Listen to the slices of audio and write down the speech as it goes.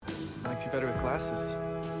I liked you better with glasses.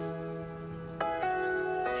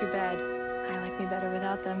 Too bad. I like me better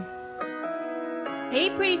without them. Hey,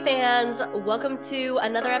 pretty fans! Welcome to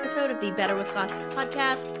another episode of the Better with Glasses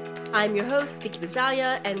podcast. I'm your host, Vicky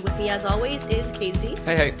Bazzalia, and with me, as always, is Casey.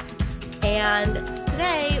 Hey. And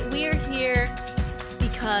today we're here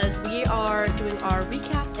because we are doing our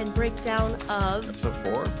recap and breakdown of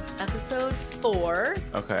Episode 4?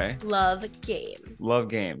 Okay. Love Game. Love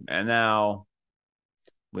Game. And now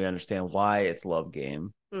we understand why it's Love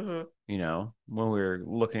Game. Mm-hmm. You know, when we were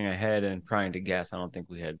looking ahead and trying to guess, I don't think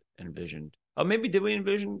we had envisioned. Oh, maybe did we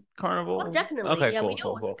envision Carnival? Oh, definitely. Okay, yeah, cool, we knew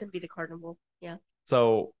cool, it was cool. going to be the Carnival. Yeah.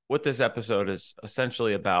 So what this episode is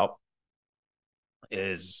essentially about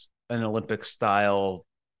is an Olympic style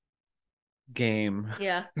game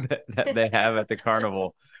Yeah. that they have at the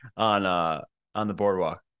Carnival on the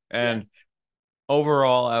boardwalk. And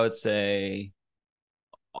overall, I would say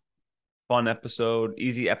fun episode,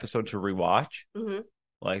 easy episode to rewatch. Mm-hmm.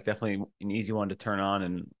 Like definitely an easy one to turn on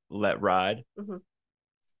and let ride. Mm-hmm.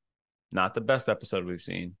 Not the best episode we've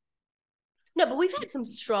seen. No, but we've had some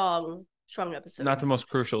strong episodes. Not the most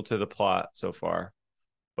crucial to the plot so far,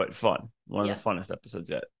 but fun. One of the funnest episodes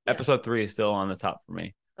yet. Yeah. Episode 3 is still on the top for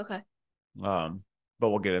me. Okay. But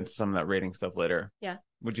we'll get into some of that rating stuff later. Yeah.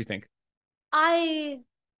 What'd you think? I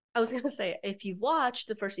was going to say, if you've watched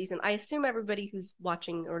the first season, I assume everybody who's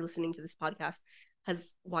watching or listening to this podcast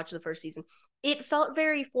has watched the first season. It felt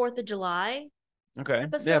very 4th of July. Okay.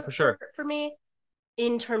 Yeah, for sure. For me,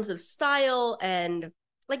 in terms of style and,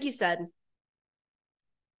 like you said,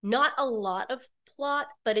 not a lot of plot,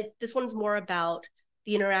 but this one's more about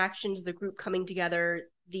the interactions, the group coming together,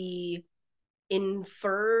 the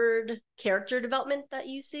inferred character development that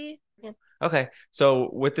you see. Yeah. Okay. So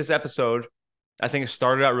with this episode, I think it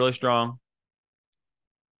started out really strong.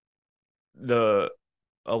 The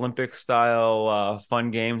Olympic style fun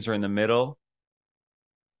games are in the middle,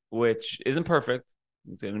 which isn't perfect.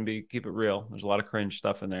 It's gonna keep it real. There's a lot of cringe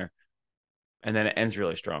stuff in there. And then it ends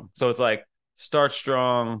really strong. So it's like start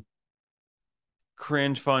strong,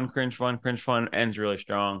 cringe fun, ends really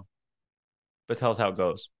strong. But tell us how it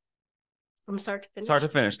goes. From start to finish. Start to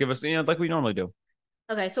finish. Give us, like we normally do.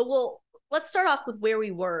 Okay, so let's start off with where we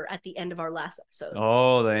were at the end of our last episode.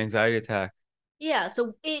 Oh, the anxiety attack. Yeah,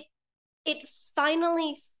 so it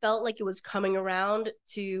finally felt like it was coming around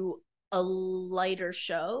to a lighter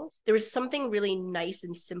show. There was something really nice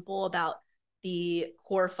and simple about the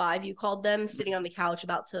core 5, you called them, sitting on the couch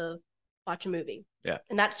about to watch a movie. Yeah.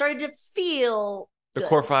 And that started to feel the good.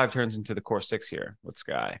 core 5 turns into the core 6 here with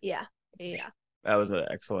Sky. Yeah. That was an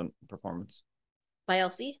excellent performance. By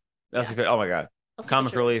Elsie? Elsie, oh my God. Elsie Comic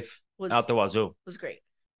Fisher relief out the wazoo. Was great.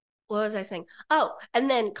 What was I saying? Oh, and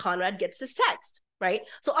then Conrad gets this text, right?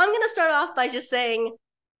 So I'm going to start off by just saying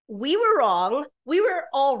we were wrong. We were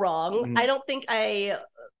all wrong. Mm-hmm. I don't think I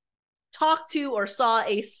talked to or saw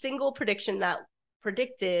a single prediction that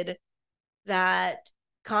predicted that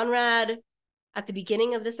Conrad, at the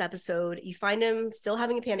beginning of this episode, you find him still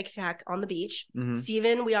having a panic attack on the beach. Mm-hmm.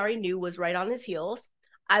 Steven, we already knew, was right on his heels.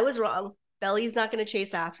 I was wrong. Belly's not going to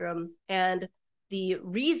chase after him. And the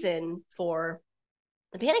reason for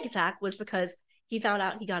the panic attack was because he found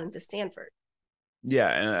out he got into Stanford. Yeah,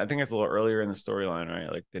 and I think it's a little earlier in the storyline,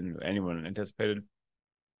 right? Like, than anyone anticipated.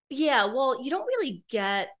 Yeah, well, you don't really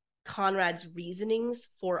get Conrad's reasonings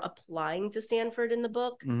for applying to Stanford in the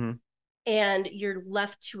book. Mm-hmm. And you're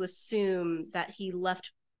left to assume that he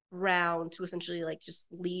left Brown to essentially like just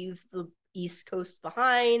leave the East Coast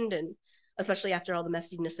behind, and especially after all the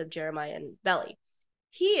messiness of Jeremiah and Belly.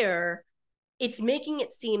 Here, it's making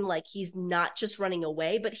it seem like he's not just running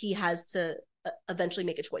away, but he has to eventually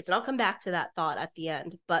make a choice. And I'll come back to that thought at the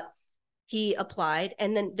end. But he applied,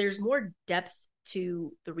 and then there's more depth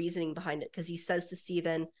to the reasoning behind it, because he says to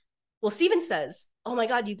Steven, well, Steven says, oh my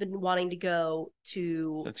God, you've been wanting to go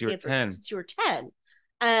to Stanford since you were 10.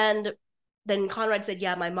 And then Conrad said,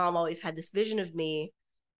 yeah, my mom always had this vision of me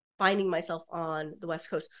finding myself on the West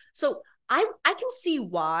Coast. So I can see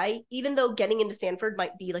why, even though getting into Stanford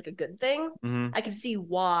might be like a good thing, mm-hmm. I can see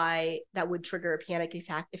why that would trigger a panic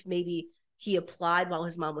attack if maybe he applied while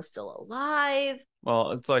his mom was still alive.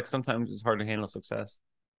 Well, it's like sometimes it's hard to handle success.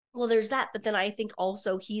 Well, there's that. But then I think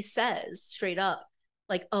also he says straight up,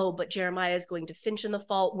 like, oh, but Jeremiah is going to Finch in the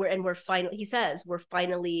fall. We're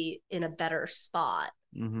finally in a better spot.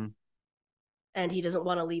 Mm-hmm. And he doesn't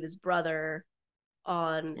want to leave his brother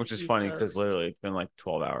on. Which is funny because literally it's been like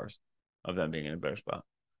 12 hours of them being in a better spot.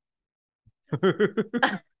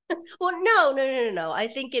 Well, no. I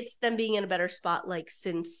think it's them being in a better spot, like,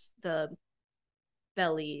 since the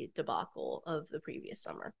Belly debacle of the previous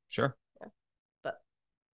summer. Sure. Yeah. But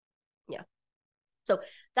yeah. So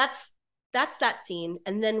that's that scene.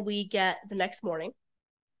 And then we get the next morning.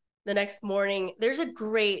 The next morning, there's a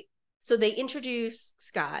great, so they introduce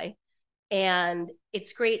Skye, and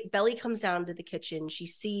it's great. Belly comes down to the kitchen. She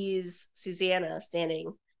sees Susanna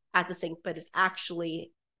standing at the sink, but it's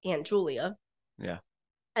actually Aunt Julia. Yeah.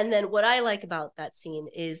 And then what I like about that scene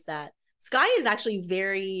is that Skye is actually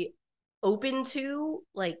very open to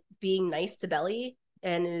like being nice to Belly,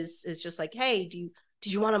 and is just like, hey,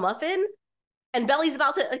 did you want a muffin? And Belly's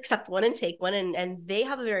about to accept one and take one, and they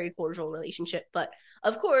have a very cordial relationship. But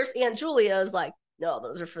of course, Aunt Julia is like, no,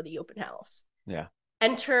 those are for the open house. Yeah.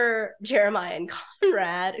 Enter Jeremiah and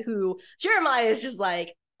Conrad, who Jeremiah is just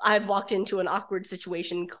like, I've walked into an awkward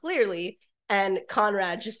situation clearly, and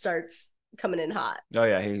Conrad just starts coming in hot. Oh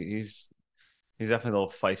yeah, he's definitely a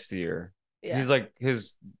little feistier. Yeah. He's like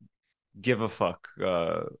his give a fuck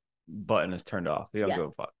button is turned off. He don't give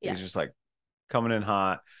a fuck. Yeah. He's just like coming in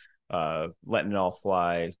hot, letting it all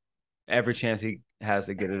fly. Every chance he has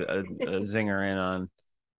to get a zinger in on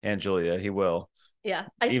Aunt Julia, he will. Yeah.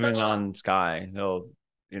 Even on Skye, he'll,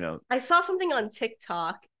 I saw something on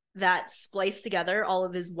TikTok that spliced together all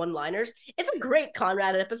of his one-liners. It's a great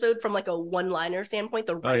Conrad episode from like a one-liner standpoint.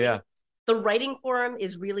 The writing for him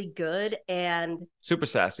is really good and super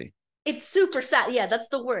sassy. It's super sassy. Yeah, that's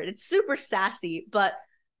the word. It's super sassy, but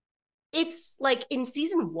it's like in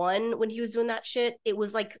season 1 when he was doing that shit, it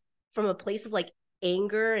was like from a place of like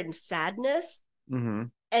anger and sadness. Mm-hmm.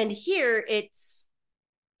 And here it's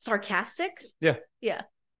sarcastic. Yeah.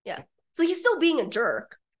 So he's still being a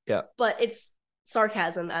jerk. Yeah. But it's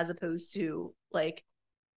sarcasm as opposed to like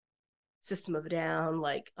System of a Down.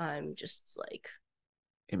 Like I'm just like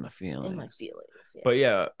in my feelings. Yeah. But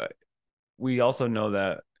yeah, we also know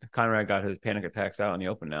that Conrad got his panic attacks out in the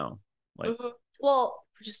open now. Like, well,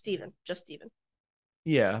 for just Steven.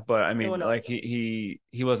 Yeah, but I mean, like he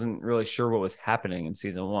wasn't really sure what was happening in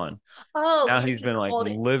season 1. Oh, now he's been like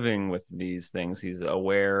living with these things. He's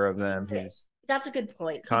aware of them. That's a good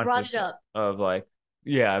point. He brought it up of like,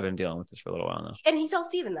 yeah, I've been dealing with this for a little while now. And he tells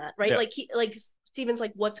Steven that, right? Yeah. Steven's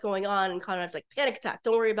like, what's going on? And Conrad's like, panic attack.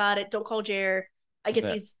 Don't worry about it. Don't call Jer. I get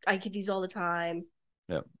these all the time.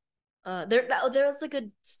 Yeah. There's a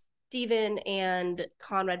good Steven and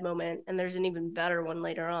Conrad moment, and there's an even better one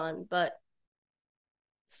later on. But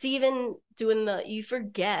Steven you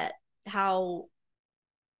forget how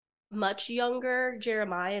much younger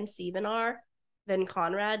Jeremiah and Steven are than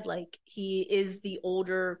Conrad. Like he is the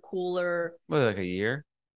older, cooler. What, like a year?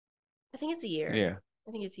 I think it's a year. Yeah.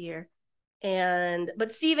 I think it's a year.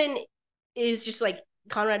 But Steven is just like,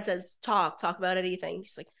 Conrad says, talk about anything.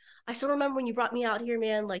 He's like, I still remember when you brought me out here,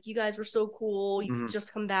 man. Like you guys were so cool. You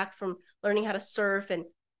just come back from learning how to surf, and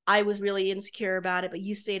I was really insecure about it, but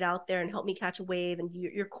you stayed out there and helped me catch a wave, and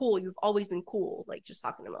you're cool. You've always been cool. Like just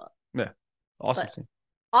talking him up. Yeah.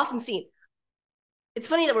 Awesome scene. It's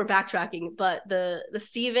funny that we're backtracking, but the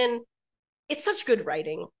Steven, it's such good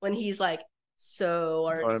writing when he's like, so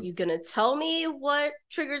are you gonna tell me what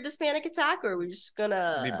triggered this panic attack, or are we just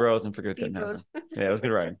gonna be bros and forget that? Yeah, it was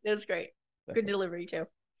good writing. It was great. Good delivery too.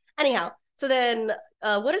 Anyhow, so then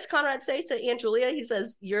what does Conrad say to Aunt Julia? He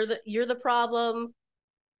says, you're the problem.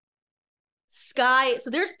 Skye, so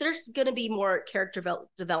there's going to be more character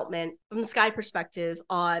development from the Skye perspective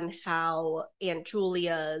on how Aunt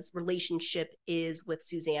Julia's relationship is with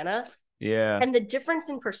Susanna. Yeah. And the difference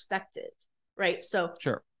in perspective, right? So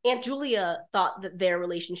sure. Aunt Julia thought that their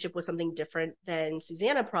relationship was something different than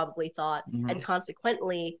Susanna probably thought. And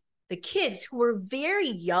consequently, the kids who were very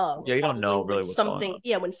young. Yeah, you don't know really what's going on.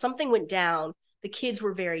 Yeah, when something went down, the kids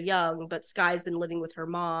were very young, but Skye's been living with her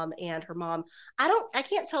mom, and her mom, I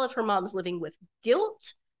can't tell if her mom's living with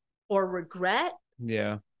guilt or regret.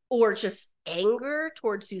 Yeah. Or just anger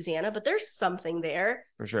towards Susanna, but there's something there.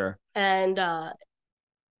 For sure. And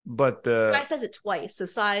but Skye says it twice. So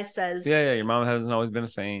Skye says, yeah, your mom hasn't always been a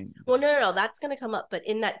saint. Well, no, that's gonna come up. But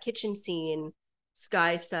in that kitchen scene,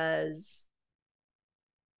 Skye says,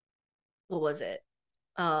 what was it?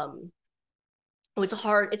 It's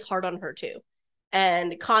hard on her too.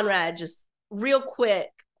 And Conrad just real quick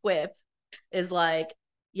quip is like,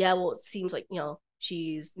 yeah, well, it seems like,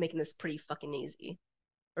 she's making this pretty fucking easy,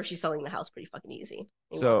 or she's selling the house pretty fucking easy.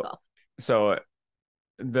 So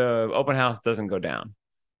the open house doesn't go down.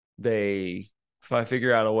 They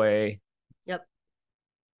figure out a way. Yep.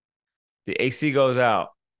 The AC goes out,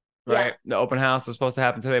 right? Yeah. The open house is supposed to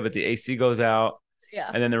happen today, but the AC goes out.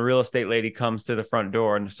 Yeah. And then the real estate lady comes to the front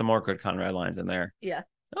door, and some more good Conrad lines in there. Yeah.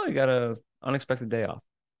 Oh, you got a unexpected day off.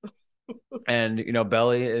 And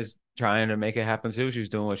Belly is trying to make it happen too. She's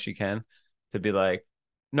doing what she can to be like,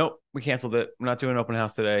 Nope, we canceled it. We're not doing open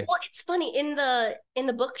house today. Well, it's funny in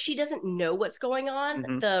the book she doesn't know what's going on.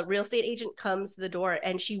 Mhm. The real estate agent comes to the door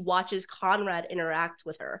and she watches Conrad interact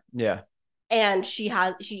with her. Yeah. And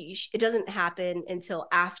it doesn't happen until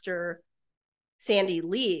after Sandy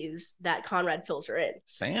leaves that Conrad fills her in.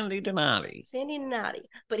 Sandy Donati. Sandy Donati.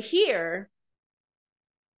 But here,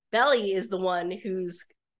 Belly is the one who's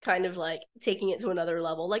kind of like taking it to another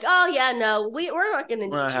level. Like, oh yeah, no, we're not gonna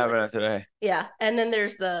need We're not you. having it today. Yeah. And then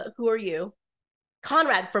there's the who are you?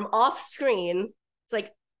 Conrad from off screen. It's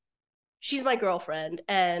like, she's my girlfriend,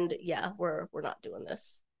 and yeah, we're not doing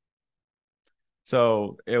this.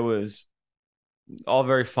 So it was all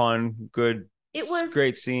very fun, good. It was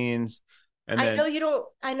great scenes. And then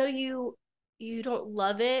I know you don't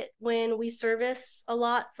love it when we service a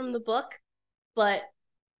lot from the book, but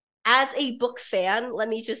as a book fan, let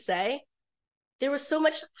me just say, there was so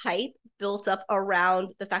much hype built up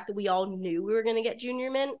around the fact that we all knew we were going to get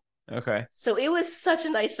Junior Mint. okay, So it was such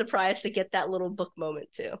a nice surprise to get that little book moment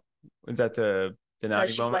too. was that the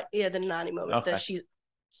naughty moment? The Nani moment. Okay. She's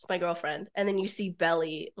my girlfriend, and then you see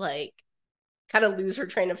Belly like kind of lose her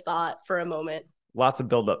train of thought for a moment. Lots of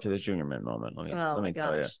build up to this Junior Mint moment. Let me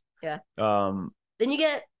tell you. Yeah. Um, Then you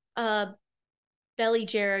get Belly,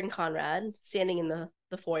 Jared, and Conrad standing in the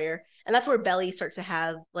foyer, and that's where Belly starts to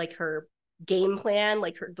have like her game plan,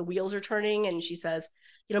 like the wheels are turning, and she says,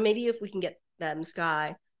 maybe if we can get them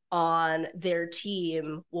Sky on their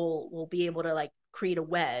team, we'll be able to like create a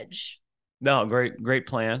wedge. no, great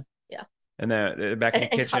plan. Yeah. And then back in the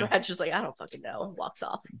kitchen. Conrad's just like, I don't fucking know, and walks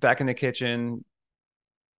off. Back in the kitchen,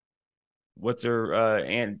 what's her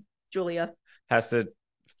aunt Julia has to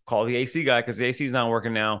call the AC guy because the AC is not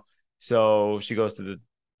working now. So she goes to the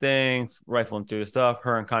thing, rifling through the stuff.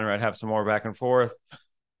 Her and Conrad have some more back and forth.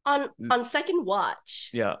 on second watch.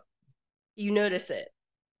 Yeah. You notice it.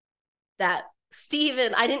 That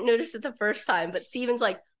Steven, I didn't notice it the first time, but Steven's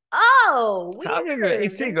like, oh, weird. How did the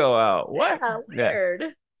AC go out? What? Yeah, weird.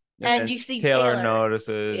 Yeah. And you see Taylor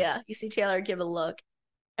notices. Yeah, you see Taylor give a look.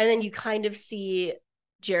 And then you kind of see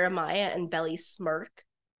Jeremiah and Belly smirk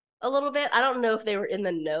a little bit. I don't know if they were in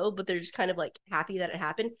the know, but they're just kind of like happy that it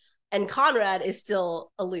happened. And Conrad is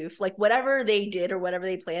still aloof. Like whatever they did or whatever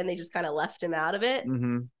they planned, they just kind of left him out of it.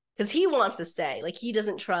 Because he wants to stay. Like he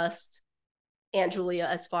doesn't trust Aunt Julia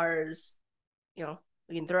as far as,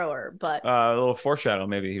 we can throw her. But a little foreshadow,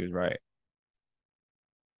 maybe he was right.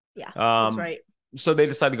 Yeah, that's right. So they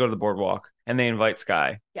decide to go to the boardwalk and they invite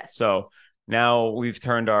Sky. Yes. So now we've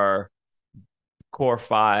turned our core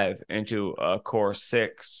 5 into a core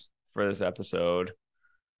 6 for this episode.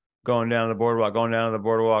 Going down to the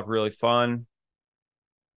boardwalk, really fun.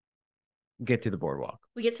 Get to the boardwalk.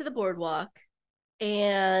 We get to the boardwalk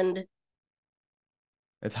and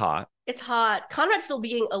it's hot. Conrad's still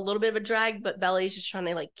being a little bit of a drag, but Belly's just trying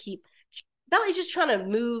to Belly's just trying to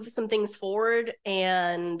move some things forward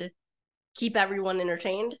and keep everyone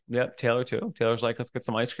entertained. Yep, Taylor too. Taylor's like, let's get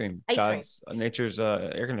some ice cream. Nature's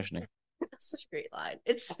air conditioning. That's such a great line.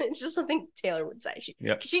 It's just something Taylor would say. She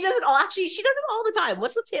does it all the time.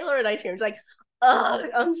 What's with Taylor and ice cream? She's like, oh,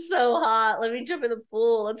 I'm so hot. Let me jump in the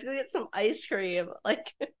pool. Let's go get some ice cream.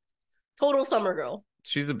 Like total summer girl.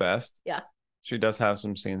 She's the best. Yeah. She does have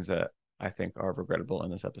some scenes that I think are regrettable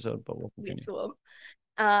in this episode, but we'll continue. To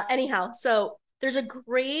them. Anyhow, so there's a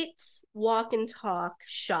great walk and talk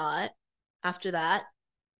shot after that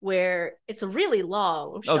where it's a really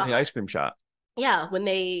long shot. Oh, the ice cream shot. Yeah, when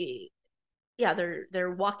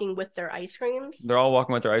they're walking with their ice creams. They're all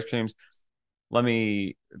walking with their ice creams. Let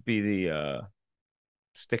me be the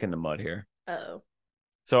stick in the mud here. Oh.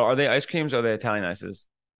 So are they ice creams or are they Italian ices?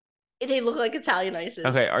 They look like Italian ices.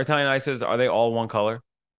 Okay, are Italian ices, are they all one color?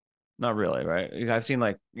 Not really, right? I've seen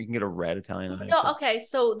you can get a red Italian ice. No, okay.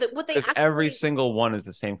 So what they actually, every single one is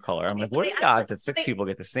the same color. I'm like, what are the odds that 6 people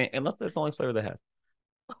get the same? Unless that's the only flavor they have.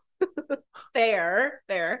 Fair.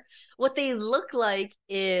 What they look like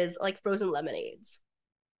is like frozen lemonades.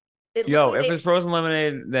 If it's frozen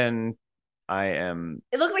lemonade, then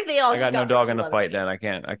It looks like they all. I got no dog in the fight. Then I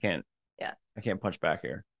can't. Yeah. I can't punch back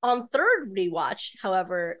here. On third rewatch,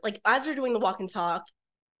 however, as they're doing the walk and talk,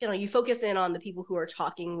 you focus in on the people who are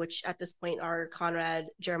talking, which at this point are Conrad,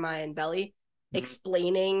 Jeremiah, and Belly,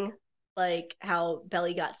 explaining how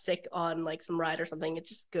Belly got sick on some ride or something. It's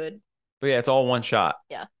just good. But yeah, it's all one shot.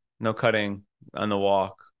 Yeah. No cutting on the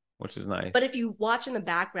walk, which is nice. But if you watch in the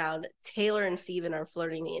background, Taylor and Steven are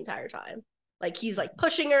flirting the entire time. He's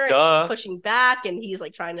pushing her and she's pushing back, and he's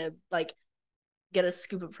trying to get a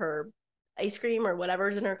scoop of her ice cream or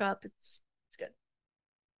whatever's in her cup. It's good.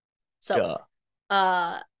 So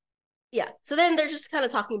yeah. So then they're just kind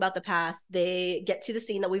of talking about the past. They get to the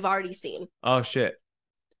scene that we've already seen. Oh shit.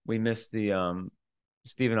 we missed the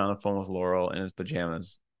Steven on the phone with Laurel in his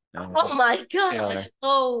pajamas. Oh my Taylor. gosh.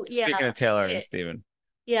 Oh yeah. Speaking of Taylor and Shit. Steven.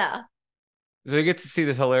 Yeah. So we get to see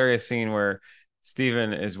this hilarious scene where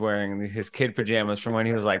Steven is wearing his kid pajamas from when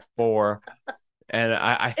he was like 4. And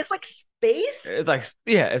It's like space. it's like,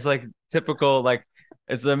 yeah, it's like typical, like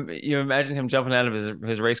it's you imagine him jumping out of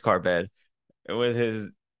his race car bed with his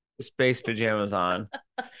space pajamas on,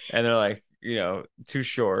 and they're like, too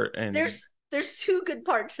short. And There's 2 good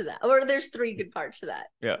parts to that, or there's 3 good parts to that.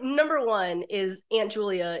 Yeah. Number 1 is Aunt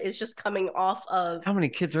Julia is just coming off of how many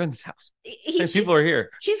kids are in this house? She's People are here.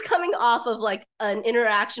 She's coming off of like an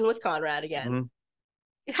interaction with Conrad again.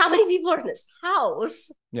 Mm-hmm. How many people are in this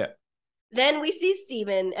house? Yeah. Then we see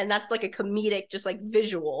Steven, and that's like a comedic, just like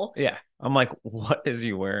visual. Yeah. I'm like, what is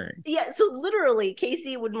he wearing? Yeah. So literally,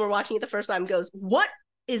 Casey, when we're watching it the first time, goes, "What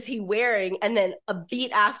is he wearing?" And then a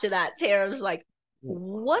beat after that, Taylor's like,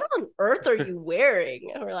 "What on earth are you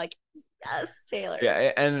wearing?" And we're like, "Yes, Taylor."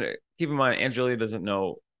 Yeah. And keep in mind, Aunt Julia doesn't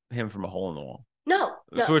know him from a hole in the wall. No.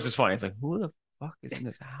 So which is funny. It's like, who the fuck is in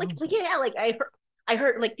this house? Like I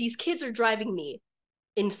heard like these kids are driving me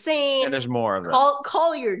insane. And there's more of that.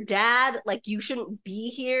 Call your dad. Like, you shouldn't be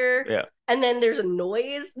here. Yeah. And then there's a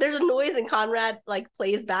noise. And Conrad like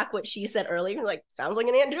plays back what she said earlier. Like, sounds like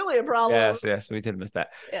an Aunt Julia problem. Yes, we did miss that.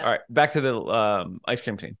 Yeah. All right, back to the ice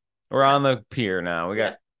cream scene. We're on the pier now. We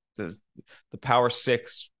got the Power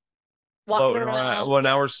 6 walking around. Well,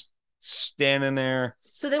 now we're standing there.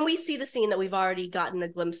 So then we see the scene that we've already gotten a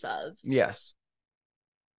glimpse of. Yes.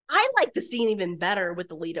 I like the scene even better with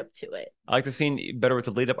the lead up to it. I like the scene better with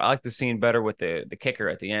the lead up. I like the scene better with the kicker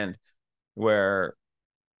at the end, where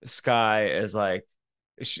Sky is like,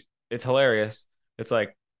 it's hilarious. It's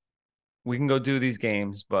like, we can go do these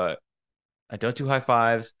games, but I don't do high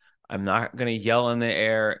fives. I'm not gonna yell in the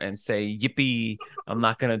air and say yippee. I'm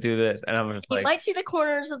not gonna do this. And I'm just You like, might see the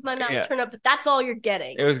corners of my mouth turn up, but that's all you're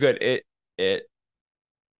getting. It was good.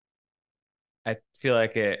 I feel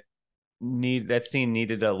like that scene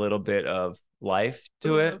needed a little bit of life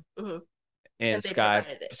to it. Mm-hmm. And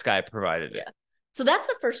Sky provided it. So that's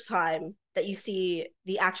the first time that you see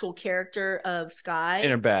the actual character of Sky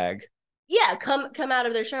in her bag. Yeah, come out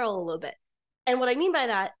of their shell a little bit. And what I mean by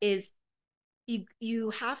that is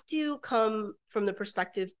you have to come from the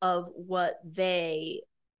perspective of what they,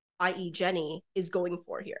 i.e. Jenny, is going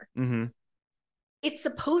for here. Mm-hmm. It's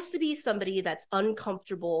supposed to be somebody that's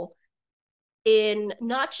uncomfortable in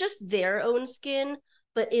not just their own skin,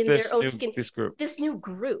 but in their own skin. This new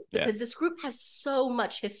group, because this group has so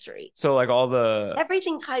much history. So like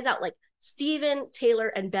everything ties out. Like Steven, Taylor,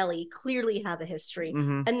 and Belly clearly have a history.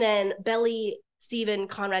 Mm-hmm. And then Belly, Steven,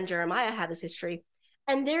 Conrad, and Jeremiah have this history.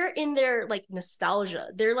 And they're in their like nostalgia.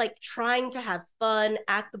 They're like trying to have fun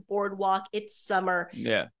at the boardwalk. It's summer.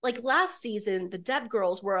 Yeah. Like last season, the Deb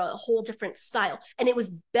girls were a whole different style. And it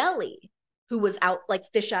was Belly who was out like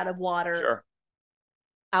fish out of water. Sure.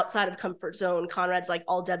 Outside of comfort zone. Conrad's like,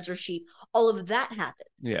 all Debs are sheep. All of that happened.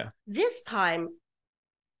 Yeah. This time,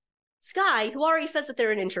 Sky, who already says that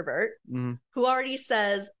they're an introvert, mm-hmm. who already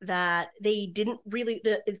says that they didn't really,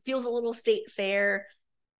 it feels a little state fair.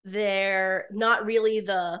 They're not really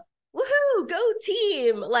the woohoo, go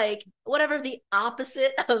team, like whatever the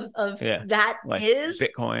opposite of that like is.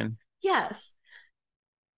 Bitcoin. Yes.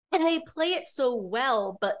 And they play it so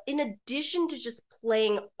well, but in addition to just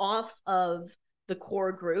playing off of the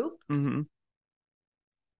core group, mm-hmm.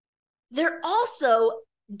 they're also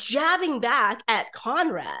jabbing back at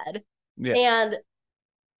Conrad. Yeah. And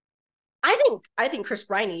I think Chris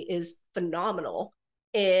Briney is phenomenal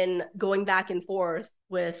in going back and forth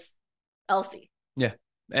with Elsie. Yeah.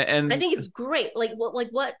 And I think it's great. Like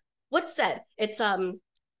what's said? It's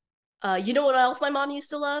you know what else my mom used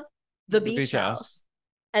to love? The beach house.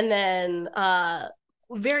 And then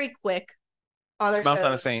very quick on their mom's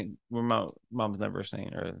not a saint. Mom's never a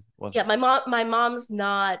saint, or was yeah, my mom's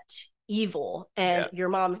not evil, and your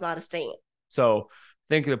mom's not a saint. So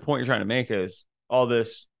I think the point you're trying to make is all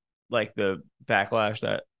this, like the backlash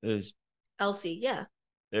that is Elsie,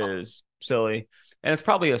 is silly, and it's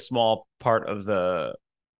probably a small part of the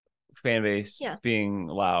fan base being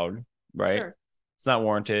loud, right? Sure. It's not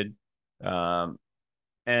warranted, and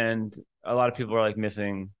a lot of people are like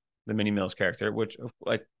missing the Minnie Mills character, which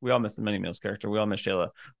like we all miss the Minnie Mills character, we all miss Shayla,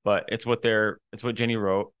 but it's what Jenny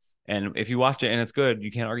wrote, and if you watch it and it's good,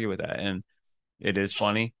 you can't argue with that, and it is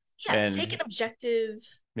funny. And take an objective.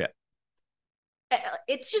 Yeah,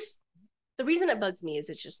 it's just the reason it bugs me is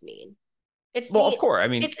it's just mean. It's well, mean. Of course. I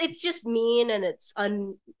mean, it's just mean, and it's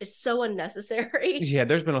so unnecessary. Yeah,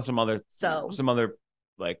 there's been some other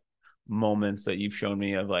like moments that you've shown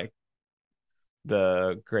me of like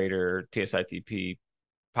the greater TSITP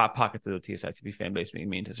pockets of the TSITB fan base being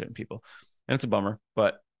mean to certain people, and it's a bummer.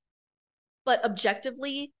 But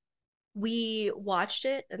objectively, we watched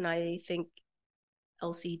it, and I think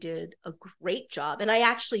Elsie did a great job. And I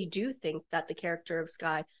actually do think that the character of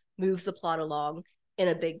Skye moves the plot along in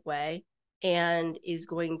a big way and is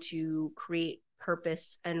going to create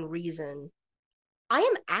purpose and reason. I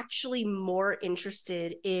am actually more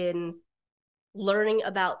interested in learning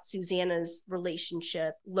about Susanna's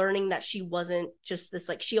relationship, learning that she wasn't just this,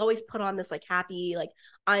 like, she always put on this, like, happy, like,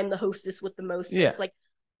 I'm the hostess with the mostest. Yeah. Like,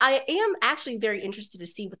 I am actually very interested to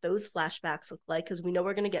see what those flashbacks look like, because we know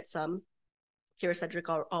we're going to get some. Kira Cedric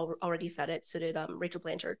already said it. So did Rachel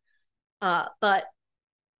Blanchard. But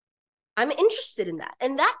I'm interested in that.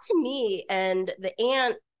 And that to me, and the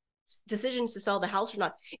aunt's decisions to sell the house or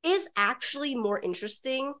not, is actually more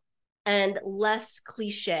interesting and less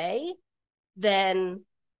cliche than,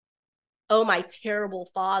 oh, my terrible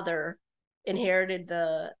father inherited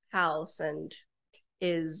the house and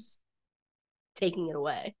is taking it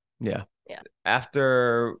away. yeah. Yeah.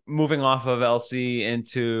 After moving off of Elsie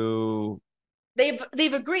into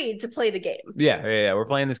they've agreed to play the game. Yeah. We're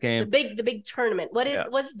playing this game. The big tournament.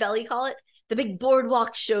 What's Belly call it? The big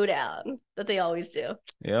boardwalk showdown that they always do.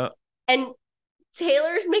 Yeah. And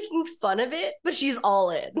Taylor's making fun of it, but she's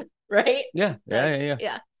all in, right? Yeah.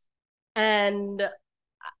 Yeah. And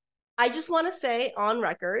I just want to say on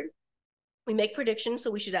record, we make predictions,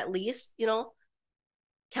 so we should at least,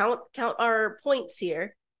 count our points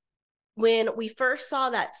here. When we first saw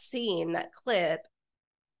that scene, that clip,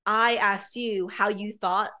 I asked you how you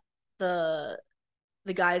thought the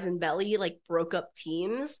guys in Belly like broke up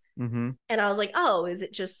teams. Mm-hmm. And I was like, oh, is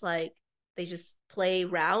it just like they just play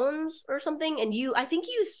rounds or something? And I think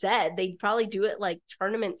you said they'd probably do it like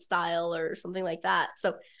tournament style or something like that.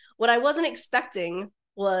 So what I wasn't expecting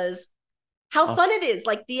was how fun it is.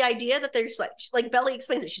 Like the idea that there's like Belly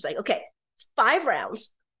explains it. She's like, okay, it's 5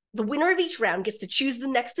 rounds. The winner of each round gets to choose the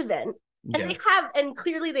next event. And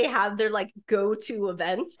clearly they have their like go-to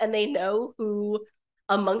events, and they know who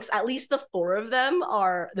amongst at least the 4 of them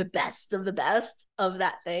are the best of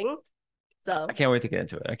that thing. So I can't wait to get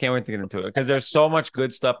into it. Because there's so much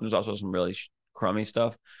good stuff. And there's also some really crummy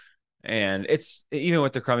stuff. And it's even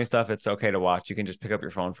with the crummy stuff, it's okay to watch. You can just pick up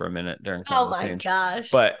your phone for a minute during some of the scenes.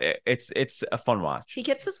 Gosh. But it's a fun watch. He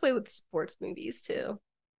gets this way with sports movies too.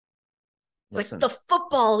 It's Listen. like the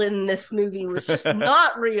football in this movie was just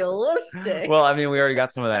not realistic. Well, I mean, we already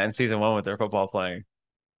got some of that in season 1 with their football playing.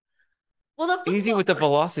 Well, the football... Easy with the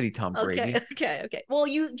velocity, Tom Brady. Okay. Well,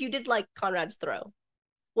 you did like Conrad's throw.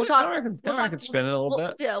 I can spin it a little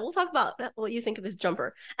bit. Yeah, we'll talk about what you think of his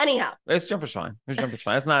jumper. Anyhow, his jumper's fine.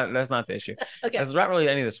 That's not the issue. Okay, it's not really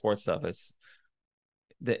any of the sports stuff. It's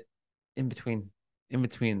the in between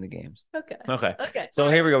the games. Okay. So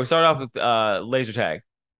here we go. We start off with laser tag.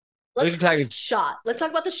 Laser tag is shot. Let's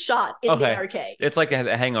talk about the shot in the arcade. It's like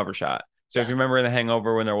a hangover shot. So if you remember in the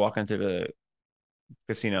Hangover when they're walking through the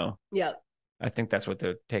casino, I think that's what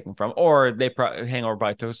they're taking from, or Hangover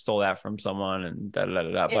probably stole that from someone and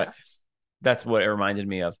da. But that's what it reminded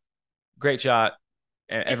me of. Great shot.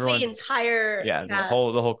 And it's everyone, the entire cast.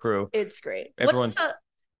 the whole crew. It's great. Everyone.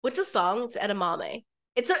 What's the song? It's Edamame.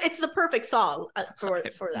 It's the perfect song for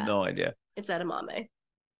that. No idea. It's Edamame.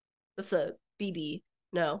 That's a BB.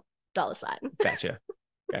 No. $sign. Gotcha.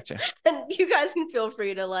 And you guys can feel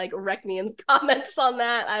free to like wreck me in the comments on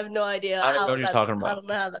that. I have no idea. I don't know what you're talking about. I don't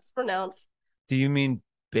know how that's pronounced. Do you mean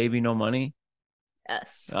Baby No Money?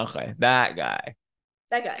 Yes. Okay, that guy.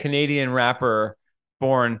 Canadian rapper,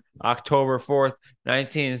 born October 4th,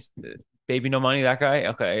 19th. Baby No Money. That guy.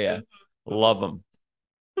 Okay, yeah, love him.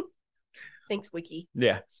 Thanks, Wiki.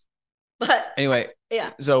 Yeah. But anyway,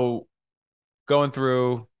 yeah. So going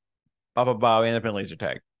through, we end up in laser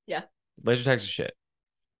tag. Yeah. Laser tag's shit.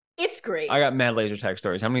 It's great. I got mad laser tag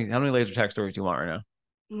stories. How many laser tag stories do you want right now?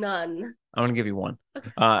 None. I'm gonna give you one. Okay.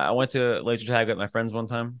 I went to laser tag with my friends one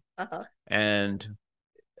time, and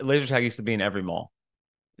laser tag used to be in every mall.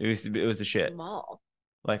 It was the shit. Mall.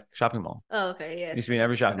 Like shopping mall. Oh, okay, yeah. It used to be in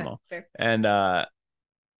every shopping mall. Fair. And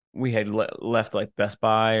we had left like Best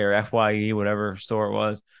Buy or FYE, whatever store it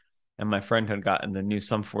was, and my friend had gotten the new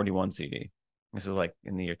Sum 41 CD. This is like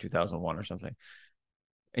in the year 2001 or something.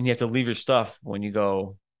 And you have to leave your stuff when you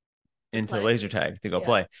go into laser tag to go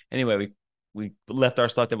play. Anyway, we left our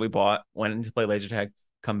stuff that we bought, went in to play laser tag,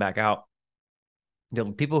 come back out. The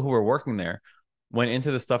people who were working there went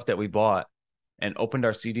into the stuff that we bought and opened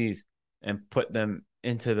our CDs and put them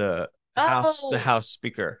into the house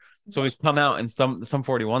speaker. So we come out and some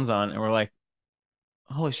 41's on, and we're like,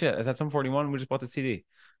 holy shit, is that Sum 41? We just bought the CD.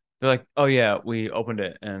 They're like, oh yeah, we opened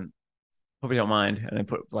it and hope you don't mind. And they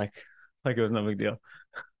put like it was no big deal.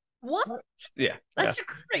 What? Yeah, That's a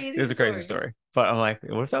crazy. it's a crazy story. But I'm like,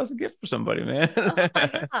 what if that was a gift for somebody, man? Oh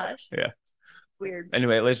my gosh. Yeah. Weird.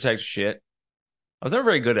 Anyway, laser tag's shit. I was never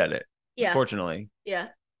very good at it. Yeah. Unfortunately, Yeah.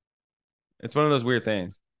 it's one of those weird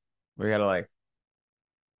things where you gotta like,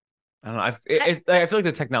 I don't know. I feel like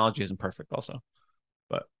the technology isn't perfect, also.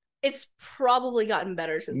 But it's probably gotten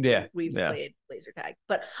better since we've played laser tag.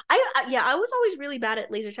 But I was always really bad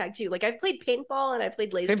at laser tag too. Like I've played paintball and I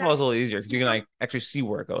played laser tag. Paintball's a little easier because you can like actually see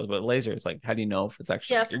where it goes. But laser, it's like, how do you know if it's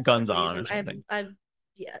actually your gun's on or something?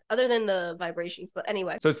 Other than the vibrations. But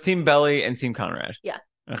anyway. So it's Team Belly and Team Conrad. Yeah.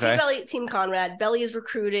 Okay. Team Belly, Team Conrad. Belly is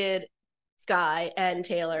recruited Sky and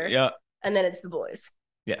Taylor. Yeah. And then it's the boys.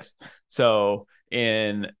 Yes. So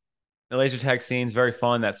in the laser tag scene's very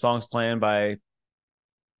fun. That song's playing by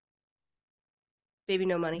Baby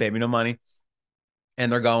No Money. Baby No Money.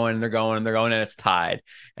 And they're going, and it's tied.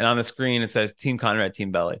 And on the screen it says Team Conrad,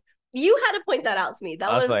 Team Belly. You had to point that out to me.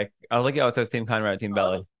 I was like, yeah, it says Team Conrad, Team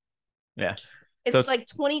Belly. Yeah. It's like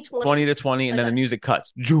 2020. 20 to 20, and then the music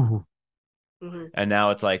cuts. Mm-hmm. And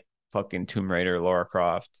now it's like fucking Tomb Raider, Lara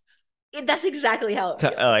Croft. That's exactly how it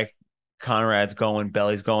feels. Like Conrad's going,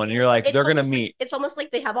 Belly's going, and you're like, they're gonna meet. It's almost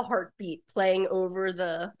like they have a heartbeat playing over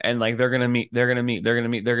the. And like they're gonna meet,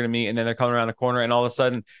 and then they're coming around the corner, and all of a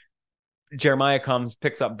sudden, Jeremiah comes,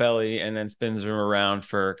 picks up Belly, and then spins her around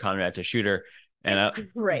for Conrad to shoot her. And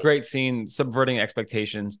great scene, subverting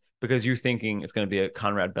expectations because you're thinking it's going to be a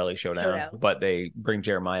Conrad Belly showdown, but they bring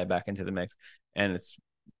Jeremiah back into the mix, and it's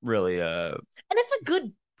really and it's a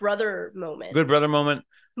good brother moment.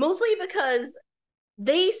 Mostly because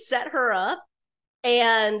they set her up,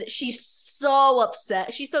 and she's so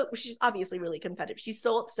upset. She's obviously really competitive. She's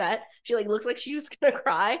so upset. She like looks like she was gonna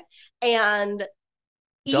cry, and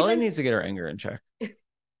Belly needs to get her anger in check.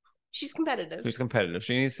 She's competitive.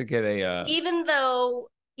 She needs to get a even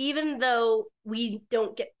though we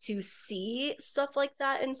don't get to see stuff like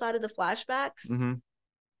that inside of the flashbacks, mm-hmm.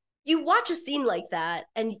 You watch a scene like that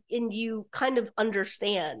and you kind of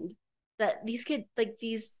understand that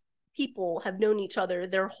these people have known each other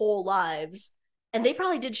their whole lives, and they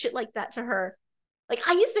probably did shit like that to her. Like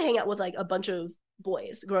I used to hang out with like a bunch of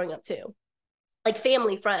boys growing up too. Like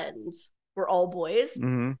family friends were all boys.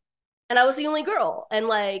 Mm-hmm. And I was the only girl. And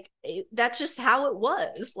like, that's just how it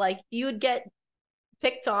was. Like you would get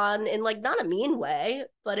picked on in like, not a mean way,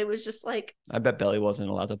 but it was just like. I bet Belly wasn't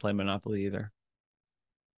allowed to play Monopoly either.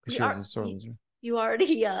 She was a sore loser. You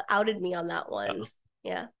already outed me on that one. Oh.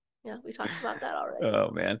 Yeah. Yeah. We talked about that already.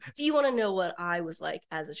 Oh man. Do you want to know what I was like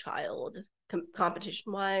as a child,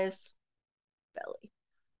 competition wise? Belly.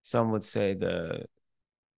 Some would say the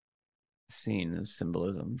scene is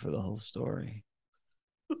symbolism for the whole story.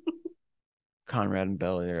 Conrad and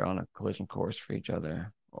Belly are on a collision course for each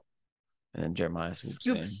other, and then Jeremiah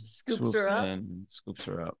scoops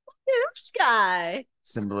her up. This guy.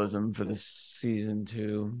 Symbolism for the season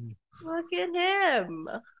 2. Look at him.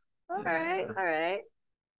 All right.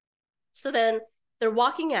 So then they're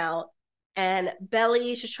walking out, and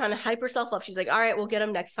Belly's just trying to hype herself up. She's like, "All right, we'll get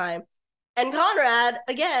him next time." And Conrad,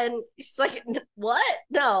 again, she's like, "What?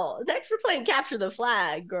 No, next we're playing capture the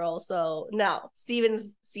flag, girl." So no,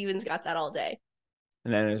 Steven's got that all day.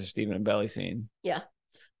 And then there's a Steven and Belly scene. Yeah.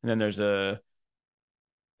 And then there's a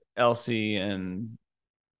Elsie and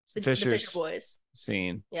the Fisher boys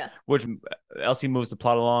scene. Yeah. Which Elsie moves the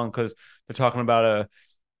plot along because they're talking about a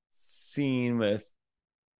scene with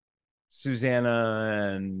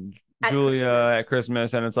Susanna and Julia at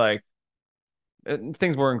Christmas, and it's like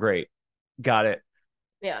things weren't great. Got it.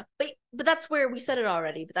 Yeah, but that's where we said it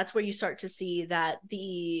already. But that's where you start to see that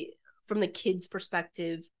from the kid's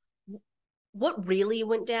perspective, what really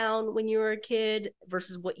went down when you were a kid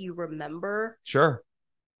versus what you remember. Sure.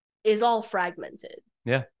 Is all fragmented.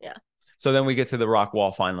 Yeah. So then we get to the rock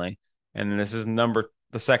wall finally, and this is the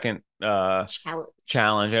second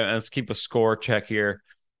challenge. And let's keep a score check here.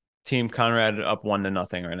 Team Conrad up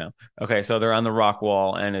 1-0 right now. Okay, so they're on the rock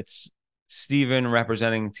wall, and it's Steven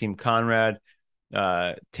representing Team Conrad,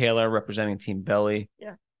 Taylor representing Team Belly.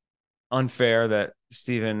 Yeah. Unfair that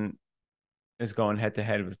Steven is going head to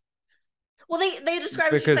head with. Well, they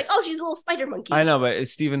describe it like, oh, she's a little spider monkey. I know, but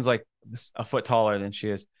Steven's like a foot taller than she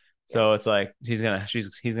is. So it's like he's gonna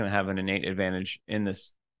have an innate advantage in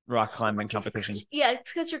this rock climbing competition. Yeah,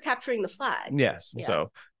 it's because you're capturing the flag. Yes. Yeah.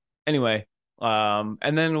 So anyway,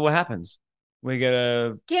 and then what happens? We get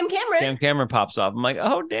a Cam Cameron pops up. I'm like,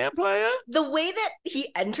 oh damn, player. The way that he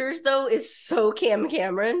enters though is so Cam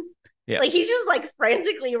Cameron. Yeah. Like he's just like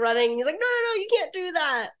frantically running. He's like, no, you can't do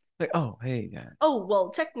that. Like, oh hey, yeah. Oh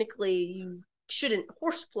well, technically you shouldn't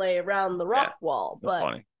horseplay around the rock wall. That's but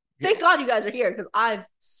funny. Thank God you guys are here because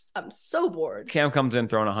I'm so bored. Cam comes in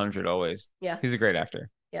throwing 100 always. Yeah. He's a great actor.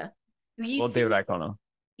 Yeah. Well, David Icona.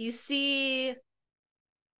 You see,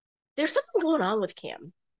 there's something going on with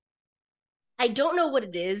Cam. I don't know what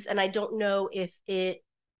it is, and I don't know if it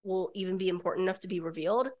will even be important enough to be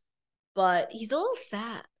revealed, but he's a little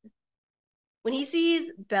sad. When he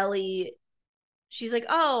sees Belly, she's like,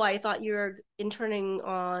 oh, I thought you were interning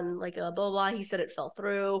on like a blah, blah. He said it fell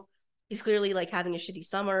through. He's clearly like having a shitty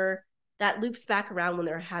summer. That loops back around when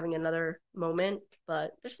they're having another moment,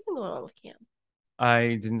 but there's something going on with Cam.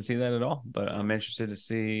 I didn't see that at all, but I'm interested to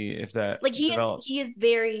see if that Like develops. he is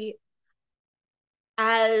very,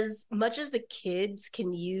 as much as the kids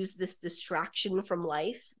can use this distraction from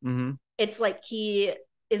life, it's like he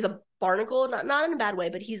is a barnacle, not in a bad way,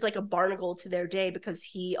 but he's like a barnacle to their day because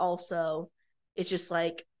he also is just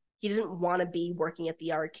like, he doesn't want to be working at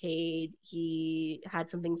the arcade. He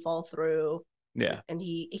had something fall through. Yeah. And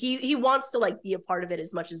he wants to like be a part of it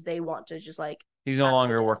as much as they want to just like. He's no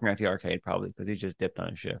longer working at the arcade probably because he just dipped on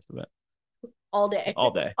his shift. But all day.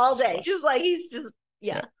 All day. All day. Just like he's just,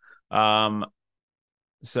 yeah.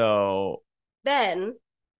 So. Then.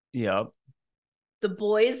 Yep. The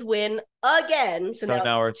boys win again. So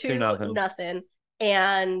now we're 2-0.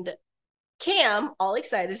 And Cam, all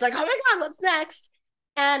excited, is like, oh my God, what's next?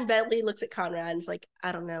 And Bentley looks at Conrad and is like,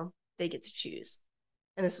 I don't know. They get to choose.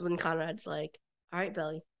 And this is when Conrad's like, all right,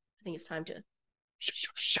 Belly, I think it's time to.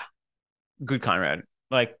 Good Conrad.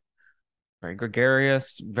 Like, very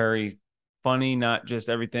gregarious, very funny, not just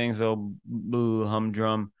everything so boo,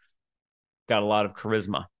 humdrum. Got a lot of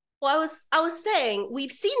charisma. Well, I was saying,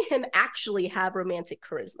 we've seen him actually have romantic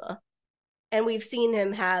charisma. And we've seen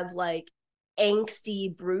him have like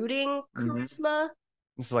angsty, brooding charisma.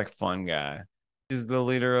 This is like fun guy. He's the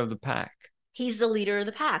leader of the pack. He's the leader of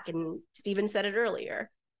the pack, and Steven said it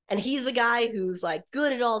earlier. And he's the guy who's like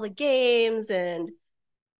good at all the games and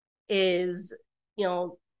is, you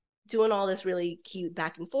know, doing all this really cute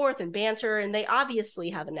back and forth and banter, and they obviously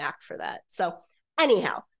have a knack for that. So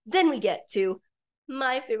anyhow, then we get to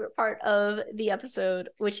my favorite part of the episode,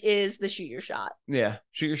 which is the shoot your shot. Yeah,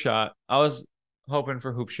 shoot your shot. I was hoping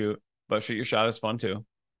for hoop shoot, but shoot your shot is fun too.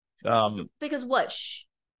 Because what?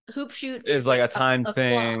 Hoop shoot is like a timed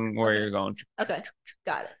thing clock. where you're going. Okay,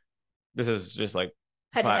 got it. This is just like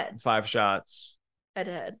five shots. Head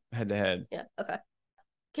to head. Yeah, okay.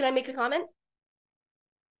 Can I make a comment?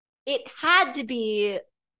 It had to be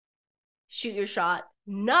shoot your shot,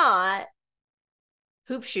 not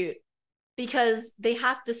hoop shoot, because they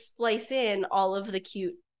have to splice in all of the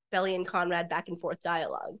cute Belly and Conrad back and forth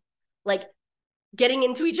dialogue. Like getting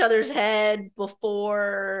into each other's head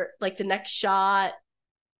before like the next shot.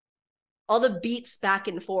 All the beats back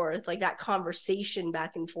and forth, like that conversation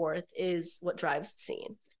back and forth is what drives the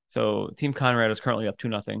scene. So Team Conrad is currently up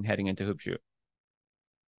 2-0 heading into hoop shoot.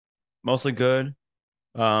 Mostly good.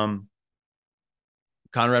 Conrad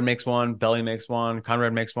makes one, Belly makes one,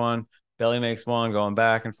 Conrad makes one, Belly makes one, going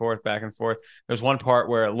back and forth, back and forth. There's one part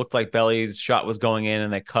where it looked like Belly's shot was going in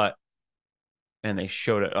and they cut and they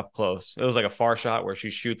showed it up close. It was like a far shot where she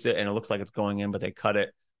shoots it and it looks like it's going in, but they cut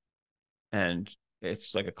it. And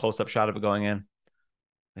it's like a close-up shot of it going in.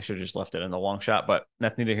 I should have just left it in the long shot, but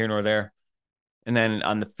that's neither here nor there. And then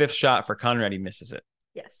on the fifth shot for Conrad, he misses it.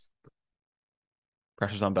 Yes.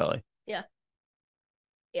 Pressure's on Belly. Yeah.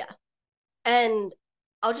 Yeah. And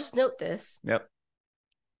I'll just note this. Yep.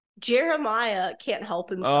 Jeremiah can't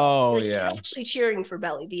help himself. Oh, like, yeah. He's actually cheering for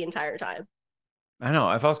Belly the entire time. I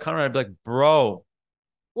know. If I was Conrad, I'd be like, bro,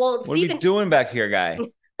 well, what are you doing back here, guy?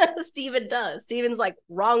 Steven does. Steven's like,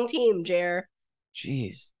 wrong team, Jer.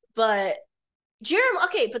 Jeez. But Jeremiah,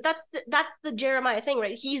 okay, but that's the Jeremiah thing,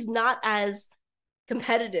 right? He's not as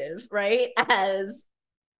competitive, right, as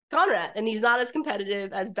Conrad, and he's not as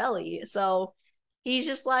competitive as Belly. So he's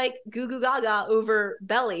just like goo goo gaga over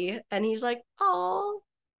Belly, and he's like, oh,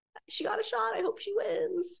 she got a shot. I hope she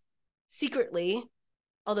wins. Secretly,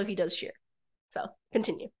 although he does cheer. So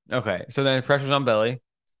continue. Okay, so then pressure's on Belly,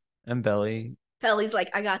 and Belly's like,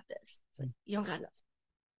 I got this. It's like, you don't got nothing.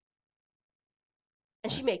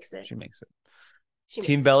 And she makes it. She makes it.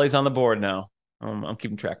 Team Belly's on the board now. I'm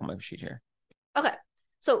keeping track on my sheet here. Okay.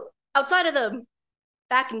 So outside of the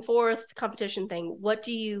back and forth competition thing, what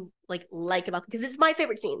do you like about, because it's my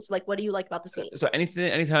favorite scene. So like, what do you like about the scene? So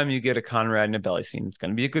anytime you get a Conrad and a Belly scene, it's going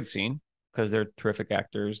to be a good scene because they're terrific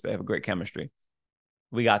actors. They have a great chemistry.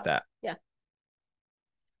 We got that. Yeah.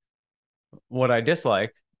 What I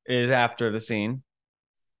dislike is after the scene,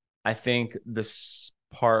 I think this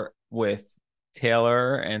part with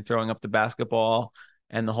Taylor and throwing up the basketball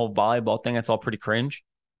and the whole volleyball thing, that's all pretty cringe.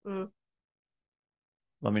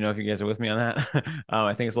 Let me know if you guys are with me on that.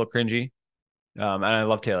 I think it's a little cringy. And I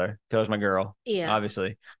love Taylor. Taylor's my girl, Yeah.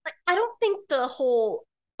 obviously. Like, I don't think the whole,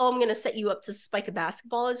 oh, I'm going to set you up to spike a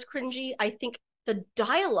basketball is cringy. I think the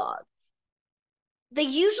dialogue, they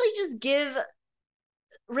usually just give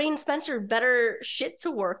Rain Spencer better shit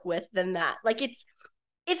to work with than that. Like it's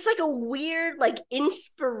like a weird, like It's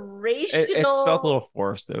felt a inspirational. little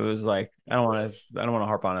forced. It was like I don't want to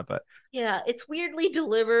harp on it, but Yeah, it's weirdly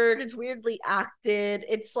delivered. It's weirdly acted.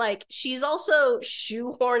 It's like she's also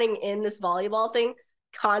shoehorning in this volleyball thing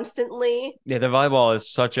constantly. yeah, the volleyball is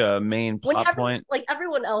such a main When plot point. like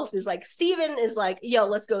everyone else is like, Steven is like, yo,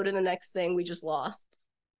 let's go to the next thing. We just lost.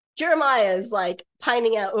 Jeremiah is like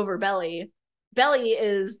pining out over Belly. Belly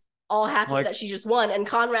is all happy Like, that she just won, and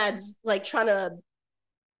Conrad's like trying to,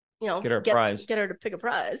 get her a prize. get her to pick a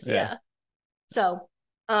prize. Yeah. Yeah. So,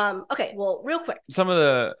 okay, well, real quick, Some of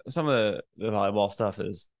the volleyball stuff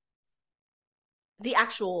is the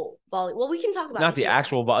actual volley. Well, we can talk about not it the here.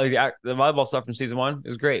 actual the volleyball stuff from season 1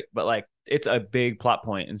 is great, but like it's a big plot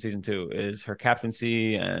point in season 2 is her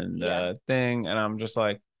captaincy and Yeah. thing, and I'm just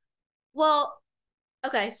like, Well,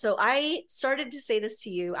 okay, so I started to say this to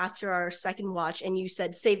you after our second watch, and you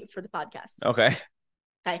said save it for the podcast. okay,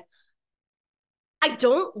 Okay. I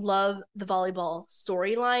don't love the volleyball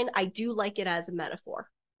storyline. I do like it as a metaphor.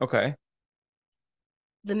 okay,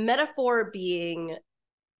 The metaphor being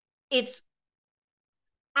it's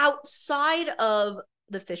outside of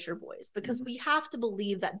the Fisher boys because we have to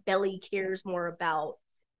believe that Belly cares more about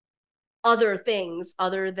other things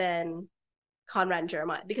other than Conrad and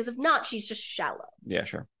Jeremiah, because if not, she's just shallow. yeah,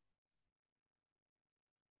 sure,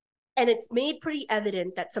 And it's made pretty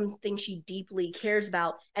evident that something she deeply cares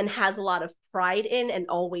about and has a lot of pride in and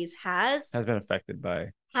always has has been affected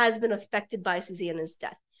by been affected by Susanna's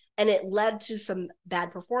death. And it led to some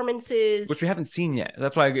bad performances. which we haven't seen yet.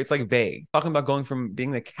 That's why it's like vague. Talking about going from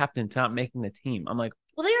being the captain to not making the team. I'm like,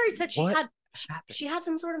 Well, they already said what? she had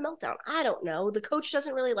some sort of meltdown. I don't know. The coach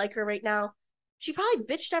doesn't really like her right now. She probably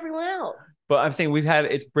bitched everyone out. But I'm saying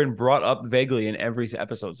it's been brought up vaguely in every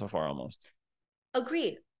episode so far almost.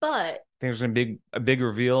 Agreed. But I think there's gonna be a big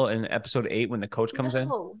reveal in episode 8 when the coach comes in.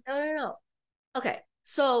 No. Okay.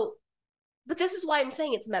 So, but this is why I'm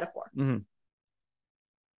saying it's metaphor. Mm-hmm.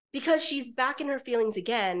 Because she's back in her feelings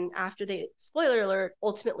again after they, spoiler alert,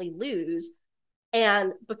 ultimately lose.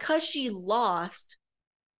 And because she lost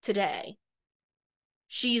today,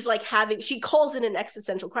 she's like she calls it an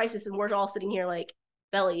existential crisis. And we're all sitting here like,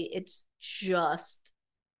 Belly, it's just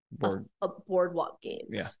a boardwalk game.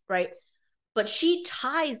 Yeah. Right. But she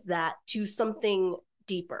ties that to something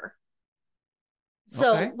deeper.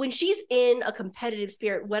 So Okay. when she's in a competitive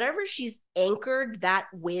spirit, whatever she's anchored that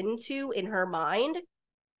win to in her mind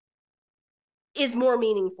is more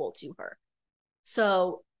meaningful to her.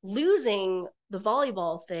 So losing the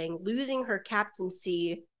volleyball thing, losing her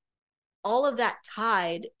captaincy, all of that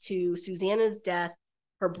tied to Susanna's death,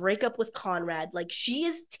 her breakup with Conrad, like she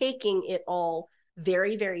is taking it all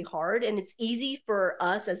very, very hard. And it's easy for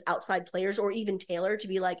us as outside players or even Taylor to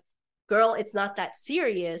be like, girl, it's not that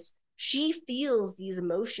serious. She feels these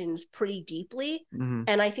emotions pretty deeply. Mm-hmm.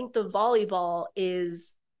 And I think the volleyball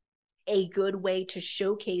is a good way to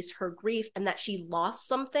showcase her grief and that she lost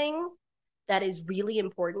something that is really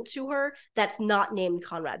important to her that's not named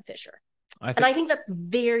Conrad Fisher. I think that's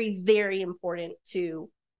very, very important to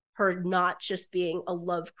her not just being a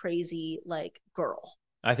love crazy like girl.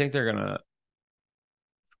 I think they're gonna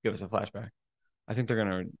give us a flashback. I think they're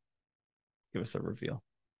gonna give us a reveal.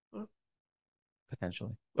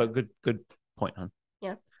 Potentially. But good point, hon.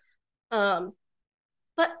 Yeah.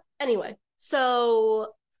 But anyway,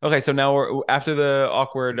 so okay, so now we're after the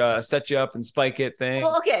awkward set you up and spike it thing.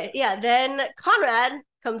 Well, okay, yeah. Then Conrad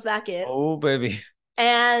comes back in. Oh, baby.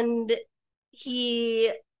 And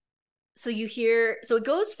so it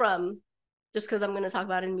goes from, just because I'm going to talk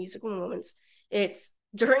about it in musical moments, it's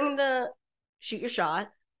during the Shoot Your Shot,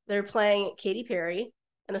 they're playing Katy Perry,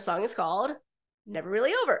 and the song is called Never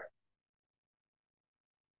Really Over.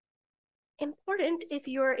 Important if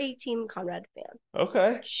you're a Team Conrad fan.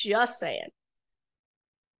 Okay. Just saying.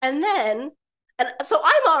 And so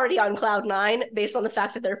I'm already on cloud 9 based on the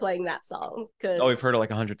fact that they're playing that song. Oh, we've heard it like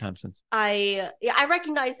 100 times since. I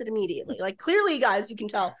recognized it immediately. Like clearly, guys, you can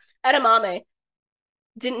tell edamame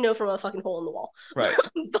didn't know from a fucking hole in the wall. Right.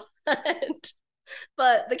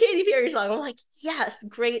 but the Katy Perry song, I'm like, yes,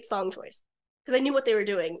 great song choice. Because I knew what they were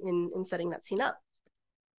doing in setting that scene up.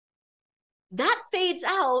 That fades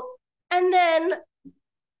out, and then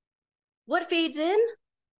what fades in?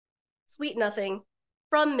 Sweet Nothing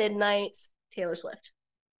from Midnight's Taylor Swift.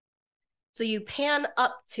 So you pan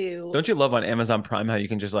up to Don't you love on Amazon Prime how you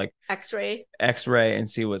can just like X-ray. X-ray and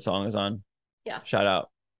see what song is on? Yeah. Shout out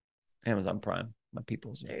Amazon Prime, my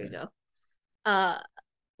peoples. There you go.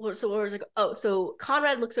 So what was it? Oh, so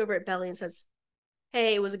Conrad looks over at Belly and says,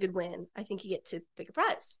 "Hey, it was a good win. I think you get to pick a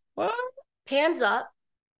prize." What? Pans up,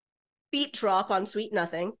 beat drop on Sweet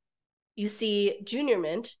Nothing. You see Junior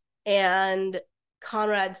Mint, and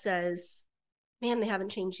Conrad says, "Man, they haven't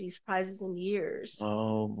changed these prizes in years.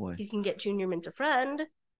 Oh boy. You can get Junior Mint a friend."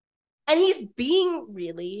 And he's being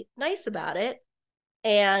really nice about it.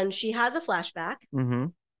 And she has a flashback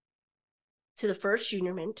to the first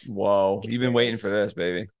Junior Mint. Whoa. You've been waiting for this,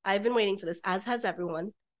 baby. I've been waiting for this, as has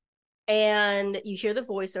everyone. And you hear the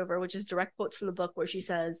voiceover, which is direct quotes from the book, where she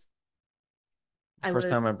says, First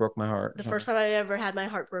time I broke my heart. The first time I ever had my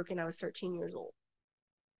heart broken, I was 13 years old.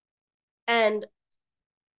 And,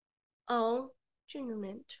 oh, Junior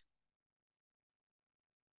Mint.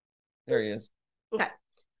 There he is. Okay.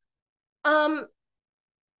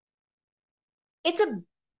 It's a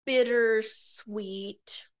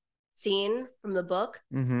bittersweet scene from the book.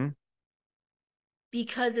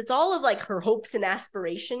 Because it's all of like her hopes and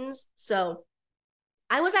aspirations. So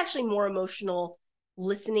I was actually more emotional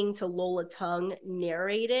listening to Lola Tung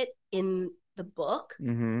narrate it in the book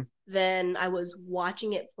than I was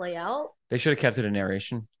watching it play out. They should have kept it a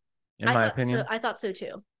narration, in my opinion. I thought so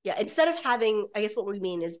too. Yeah. Instead of having, I guess what we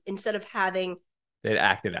mean is instead of having it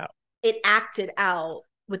acted out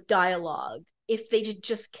with dialogue, if they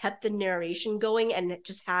just kept the narration going and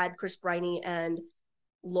just had Chris Briney and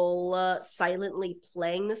Lola silently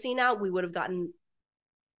playing the scene out, we would have gotten,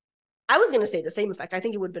 I was going to say the same effect. I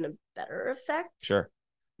think it would have been a better effect. Sure.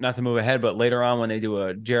 Not to move ahead, but later on when they do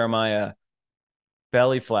a Jeremiah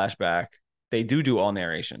Belly flashback, they do all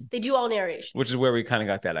narration. They do all narration. Which is where we kind of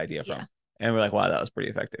got that idea from. And we're like, wow, that was pretty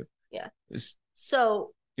effective. Yeah.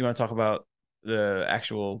 So you want to talk about the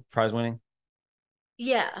actual prize winning?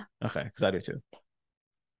 Yeah. Okay, because I do too.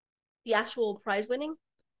 The actual prize winning?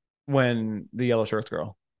 When the yellow shirts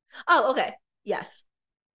girl. Oh, okay. Yes.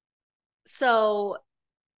 So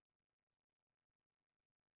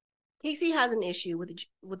Casey has an issue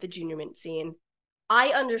with the Junior Mint scene. I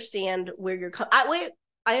understand where you're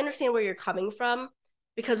I understand where you're coming from,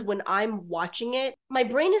 because when I'm watching it, my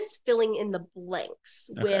brain is filling in the blanks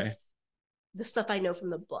with the stuff I know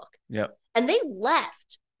from the book. Yep. And they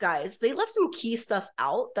left some key stuff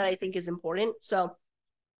out that I think is important. So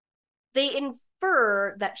they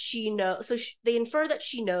infer that she knows. So they infer that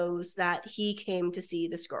she knows that he came to see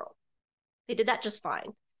this girl. They did that just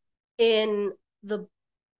fine. In the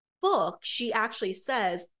book, she actually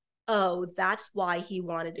says, "Oh, that's why he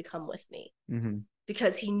wanted to come with me."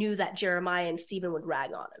 Because he knew that Jeremiah and Stephen would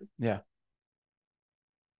rag on him. Yeah.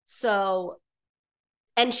 So,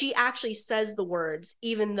 and she actually says the words,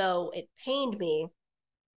 "Even though it pained me,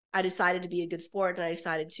 I decided to be a good sport and I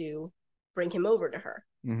decided to bring him over to her."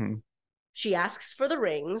 She asks for the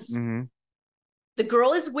rings. The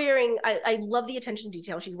girl is wearing, I love the attention to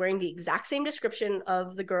detail. She's wearing the exact same description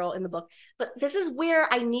of the girl in the book. But this is where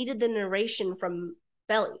I needed the narration from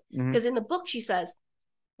Belly. Because in the book, she says,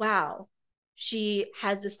 "Wow, she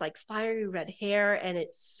has this like fiery red hair and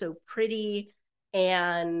it's so pretty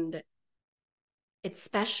and it's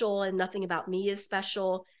special and nothing about me is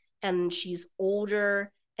special. And she's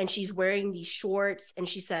older and she's wearing these shorts." And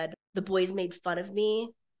she said, "The boys made fun of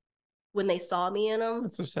me when they saw me in them."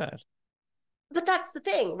 That's so sad. But that's the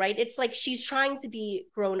thing, right? It's like she's trying to be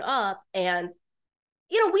grown up, and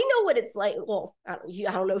we know what it's like. Well, I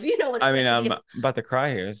don't know if you know what it's like. I mean, I'm about to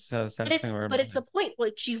cry here. It's the saddest thing but it's the point.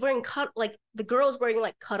 Like she's wearing the girl's wearing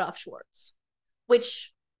like cutoff shorts,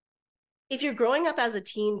 which if you're growing up as a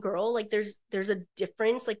teen girl, like there's a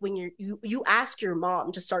difference. Like when you ask your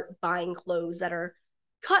mom to start buying clothes that are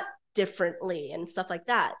cut differently and stuff like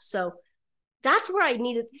that. So that's where I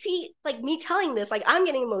needed, see, like me telling this, like I'm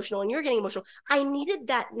getting emotional and you're getting emotional. I needed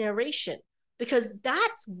that narration because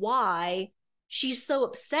that's why she's so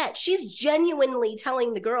upset. She's genuinely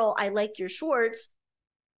telling the girl, "I like your shorts,"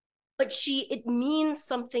 but it means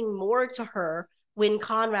something more to her when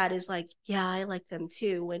Conrad is like, "Yeah, I like them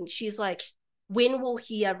too." When she's like, "When will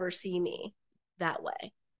he ever see me that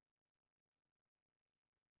way?"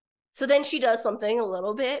 So then she does something a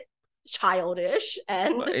little bit childish,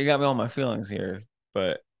 and you got me all my feelings here.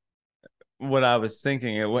 But what I was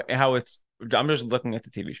thinking, I'm just looking at the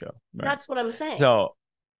TV show. Right? That's what I'm saying. So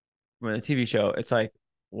when the TV show, it's like,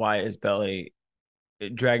 why is Belly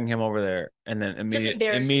dragging him over there and then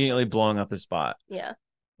immediately blowing up his spot? Yeah.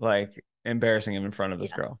 Like embarrassing him in front of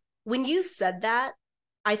this girl. When you said that,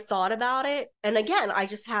 I thought about it. And again, I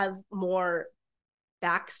just have more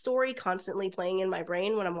backstory constantly playing in my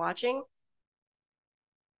brain when I'm watching.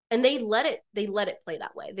 And they let it play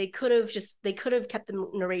that way. They could have kept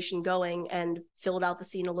the narration going and filled out the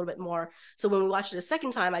scene a little bit more. So when we watched it a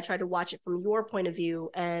second time, I tried to watch it from your point of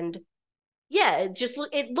view, and yeah,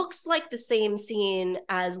 it looks like the same scene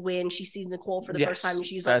as when she sees Nicole for the first time, and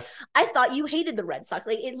she's like, I thought you hated the Red Sox.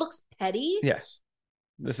 Like, it looks petty. Yes.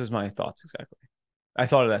 This is my thoughts exactly. I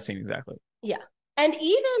thought of that scene exactly. Yeah. And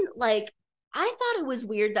even like, I thought it was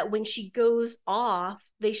weird that when she goes off,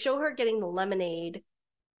 they show her getting the lemonade,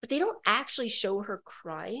 but they don't actually show her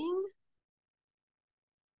crying.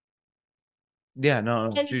 Yeah,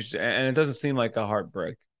 no. And it doesn't seem like a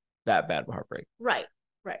heartbreak, that bad of a heartbreak. Right.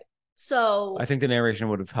 So I think the narration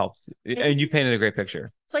would have helped. And you painted a great picture.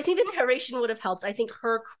 So I think the narration would have helped. I think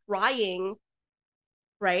her crying,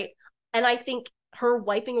 right? And I think her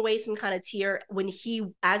wiping away some kind of tear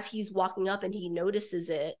as he's walking up and he notices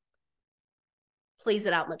it, plays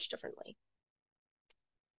it out much differently.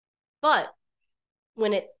 But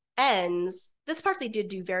when it ends, this part they did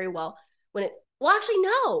do very well. Actually,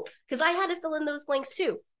 no, because I had to fill in those blanks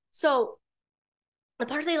too. So the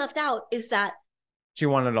part they left out is that she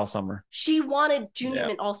wanted it all summer. She wanted Junior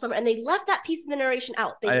Mint all summer, and they left that piece of the narration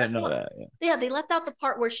out. I didn't know that. Yeah, they left out the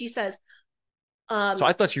part where she says, so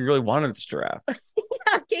I thought she really wanted this giraffe.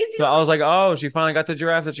 Yeah, Casey. So I was like, oh, she finally got the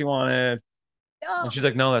giraffe that she wanted. No. And she's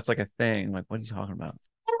like, no, that's like a thing. I'm like, what are you talking about?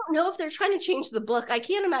 I don't know if they're trying to change the book. I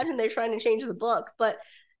can't imagine they're trying to change the book. But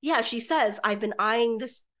yeah, she says, I've been eyeing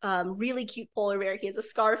this really cute polar bear. He has a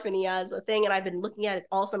scarf and he has a thing, and I've been looking at it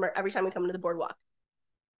all summer every time we come into the boardwalk.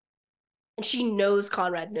 And she knows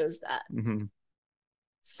Conrad knows that. Mm-hmm.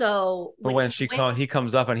 So when he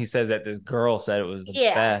comes up and he says that this girl said it was the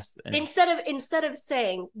best. And instead of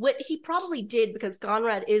saying what he probably did, because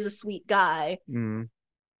Conrad is a sweet guy,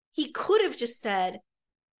 he could have just said,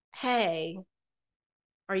 hey,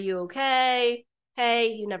 are you okay?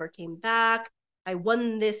 Hey, you never came back. I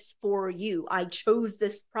won this for you. I chose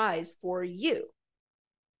this prize for you.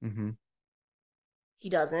 Mm-hmm. He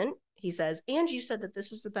doesn't. He says, and you said that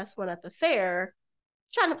this is the best one at the fair.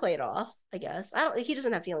 Trying to play it off, I guess. He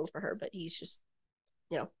doesn't have feelings for her, but he's just,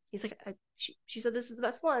 he's like, she said this is the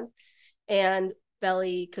best one. And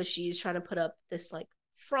Belly, because she's trying to put up this like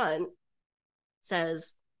front,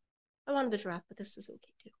 says, I wanted the giraffe, but this is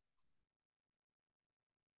okay too.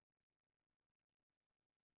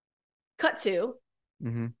 Cut to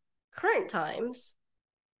current times.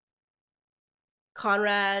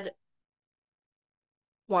 Conrad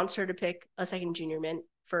wants her to pick a second Junior Mint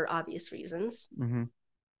for obvious reasons. Mm-hmm.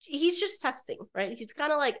 He's just testing, right? He's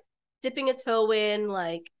kind of like dipping a toe in,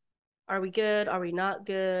 like, are we good? Are we not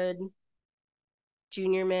good?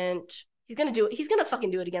 Junior Mint. He's gonna fucking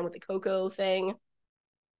do it again with the Coco thing.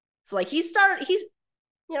 So like he's starting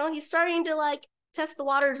to like test the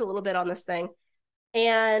waters a little bit on this thing.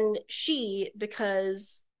 And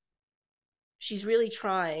because she's really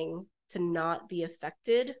trying to not be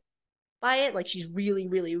affected by it, like she's really,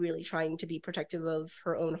 really, really trying to be protective of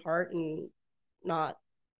her own heart and not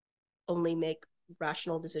only make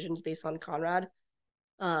rational decisions based on Conrad.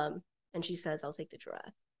 And she says, I'll take the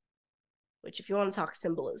giraffe. Which, if you want to talk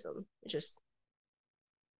symbolism, it's just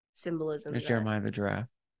symbolism. Is Jeremiah the giraffe?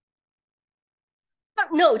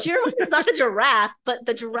 No, Jeremiah is not the giraffe, but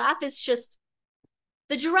the giraffe is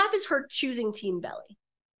her choosing Team Belly.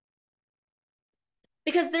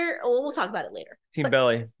 Because we'll talk about it later. Team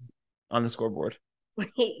Belly on the scoreboard.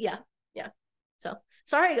 Yeah. So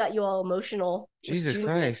sorry I got you all emotional. Jesus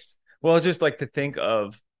Christ. Well, just like to think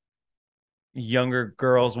of younger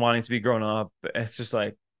girls wanting to be grown up. It's just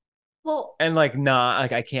like, and like, not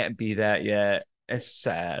like I can't be that yet. It's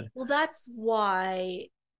sad. Well, that's why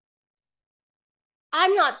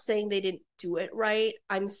I'm not saying they didn't do it right.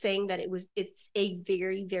 I'm saying that it's a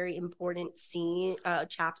very, very important scene,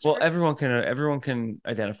 chapter. Well, everyone can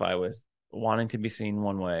identify with wanting to be seen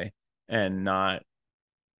one way and not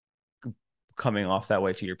coming off that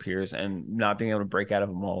way to your peers and not being able to break out of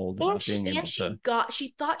a mold.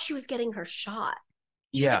 She thought she was getting her shot.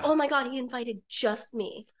 She's like, oh my God, he invited just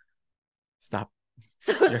me. Stop.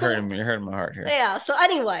 You're hurting me. You're hurting my heart here. Yeah. So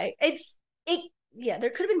anyway, there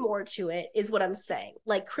could have been more to it, is what I'm saying.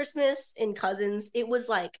 Like Christmas in Cousins, it was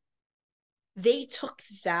like they took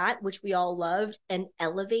that, which we all loved, and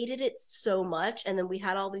elevated it so much. And then we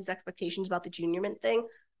had all these expectations about the Junior Mint thing.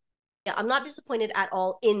 Yeah, I'm not disappointed at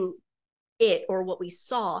all in it or what we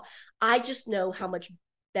saw. I just know how much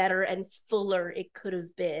better and fuller it could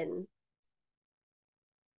have been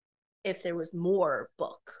if there was more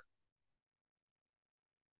book.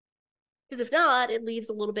 Because if not, it leaves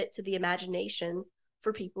a little bit to the imagination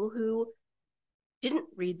for people who didn't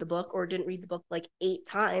read the book or didn't read the book like 8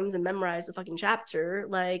 times and memorize the fucking chapter.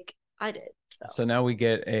 Like, I did. So now we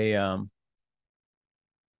get a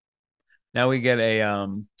Yeah.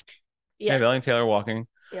 Belly and Taylor walking.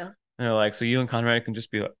 Yeah. And they're like, so you and Conrad can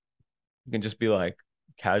just be like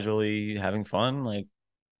casually having fun, like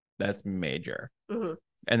that's major. Mm-hmm.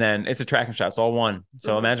 And then it's a tracking shot, it's all one.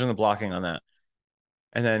 So imagine the blocking on that.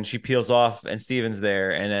 And then she peels off, and Steven's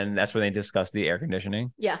there, and then that's when they discuss the air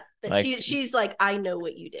conditioning. Yeah, Like she's like, I know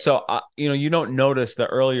what you did. So you don't notice the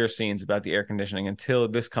earlier scenes about the air conditioning until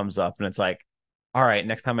this comes up, and it's like, all right,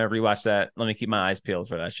 next time I rewatch that, let me keep my eyes peeled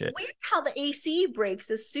for that shit. Weird how the AC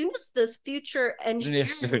breaks as soon as this future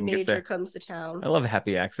engineering major comes to town. I love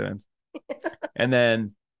happy accidents. And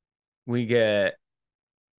then we get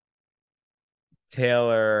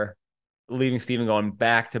Taylor leaving Steven, going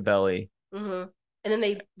back to Belly. Mm-hmm. And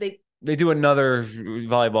then they do another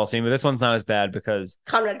volleyball scene, but this one's not as bad because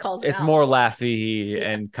Conrad calls it it's out. more laughy,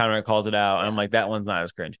 and Conrad calls it out, and I'm like, that one's not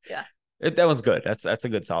as cringe. Yeah. That one's good. That's a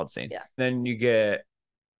good solid scene. Yeah. Then you get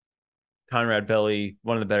Conrad, Belly,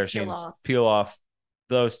 one of the better scenes. Peel off.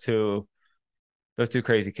 Those two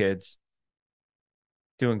crazy kids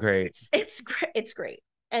doing great. It's great. It's great.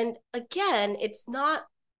 And again, it's not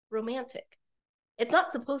romantic. It's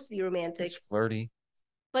not supposed to be romantic. It's flirty.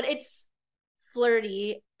 But it's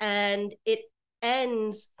flirty, and it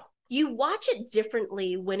ends. You watch it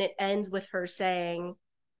differently when it ends with her saying,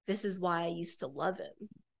 "This is why I used to love him."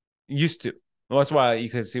 Used to. Well, that's why you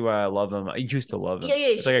can see why I love him. I used to love him. Yeah.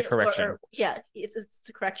 It's like a correction. It's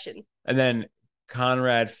a correction. And then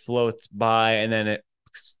Conrad floats by, and then it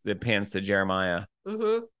pans to Jeremiah.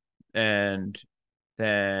 Mm-hmm. And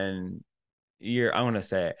then I'm gonna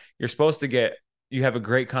say it. You're supposed to get. You have a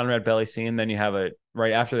great Conrad Belly scene, then you have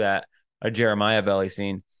right after that a Jeremiah Belly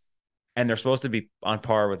scene, and they're supposed to be on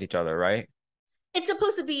par with each other, right? It's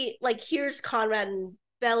supposed to be like, here's Conrad and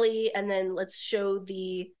Belly, and then let's show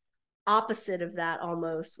the opposite of that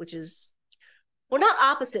almost, which is, well, not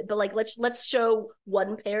opposite, but like let's show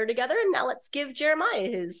one pair together, and now let's give Jeremiah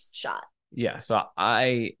his shot. Yeah. So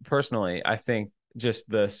I personally, I think just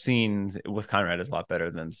the scenes with Conrad is a lot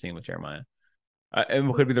better than the scene with Jeremiah.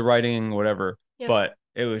 It could be the writing, whatever, but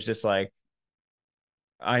it was just like,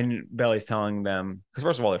 Belly's telling them, because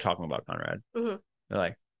first of all, they're talking about Conrad. Mm-hmm. They're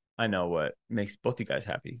like, I know what makes both you guys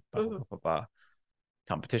happy.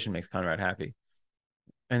 Competition makes Conrad happy.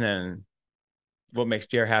 And then what makes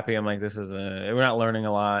Jer happy? I'm like, we're not learning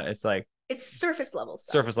a lot. It's like, it's surface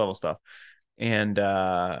level stuff. And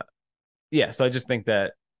so I just think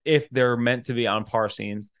that if they're meant to be on par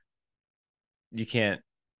scenes, you can't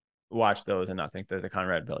watch those and not think that the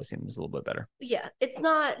Conrad Belly scene is a little bit better. Yeah, it's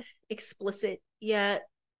not explicit yet,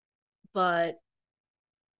 but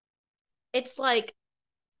it's like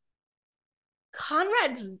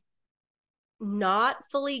Conrad's not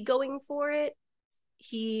fully going for it.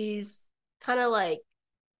 He's kind of like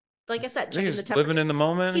I said, checking the temperature. Living in the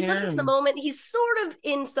moment. He's living in the moment. He's sort of,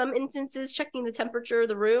 in some instances, checking the temperature of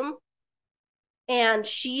the room. And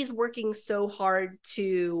she's working so hard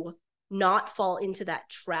to not fall into that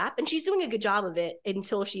trap. And she's doing a good job of it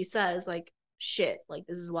until she says, like, shit, like,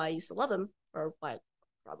 this is why I used to love him, or why I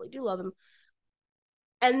probably do love him.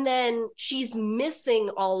 And then she's missing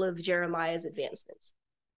all of Jeremiah's advancements.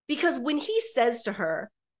 Because when he says to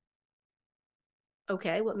her,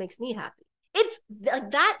 okay, what makes me happy?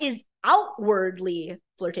 That is outwardly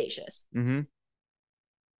flirtatious. Mm-hmm.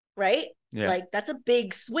 Right? Yeah. Like, that's a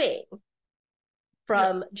big swing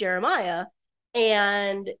from Jeremiah.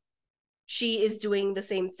 And she is doing the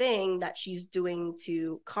same thing that she's doing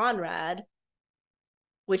to Conrad,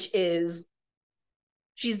 which is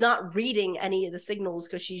she's not reading any of the signals,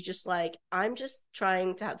 because she's just like, I'm just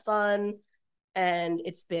trying to have fun, and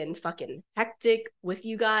it's been fucking hectic with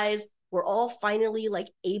you guys. We're all finally like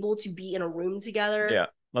able to be in a room together. Yeah,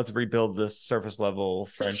 let's rebuild this surface level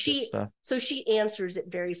friendship stuff. So she answers it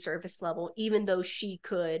very surface level, even though she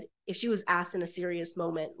could, if she was asked in a serious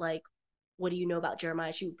moment, like, what do you know about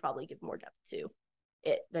Jeremiah? She would probably give more depth to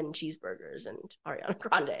it than cheeseburgers and Ariana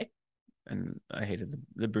Grande. And I hated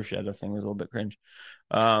the bruschetta thing, was a little bit cringe.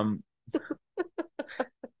 So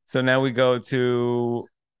now we go to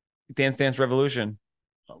Dance Dance Revolution,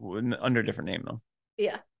 under a different name though.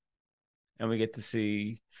 Yeah. And we get to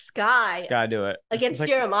see Sky do it against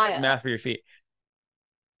Jeremiah. Math for your feet.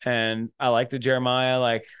 And I like the Jeremiah,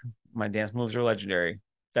 like, my dance moves are legendary.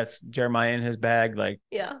 That's Jeremiah in his bag, like,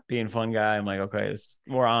 being fun guy. I'm like, okay,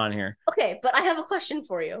 we're on here. Okay, but I have a question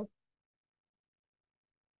for you.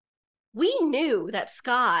 We knew that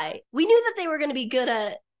they were going to be good,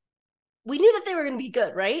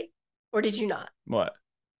 right? Or did you not? What?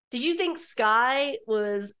 Did you think Sky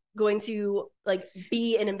was going to like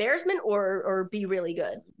be an embarrassment or be really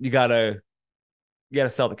good? You gotta you got to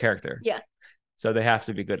sell the character. Yeah. So they have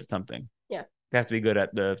to be good at something. Yeah. They have to be good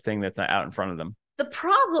at the thing that's out in front of them. The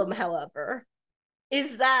problem, however,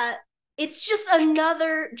 is that it's just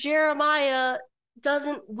another Jeremiah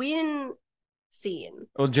doesn't win scene.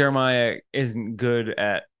 Well, Jeremiah isn't good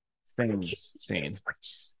at things scenes.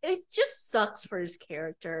 It just sucks for his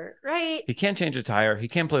character, right? He can't change a tire. He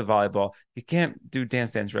can't play volleyball. He can't do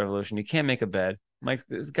Dance Dance Revolution. He can't make a bed. I'm like,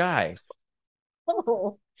 this guy.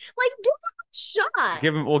 Oh, like, give him a shot.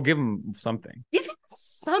 We'll give him something. Give him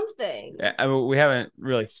something. I mean, we haven't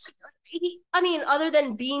really. I mean, other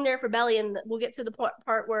than being there for Belly, and we'll get to the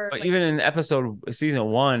part where. But even in season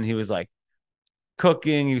 1, he was like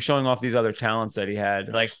cooking. He was showing off these other talents that he had,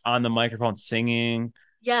 like on the microphone singing.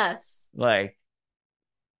 Yes. Like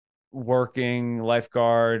working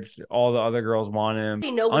lifeguard. All the other girls want him.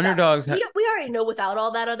 Underdogs. We already know without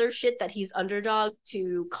all that other shit that he's underdog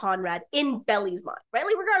to Conrad in Belly's mind, right?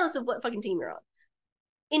 Like regardless of what fucking team you're on.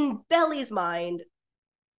 In Belly's mind,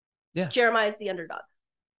 yeah, Jeremiah's the underdog.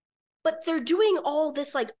 But they're doing all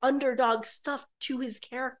this like underdog stuff to his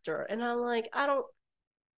character, and I'm like, I don't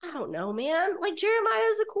know, man. Like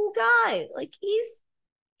Jeremiah's a cool guy. Like he's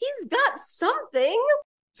got something.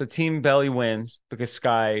 So Team Belly wins because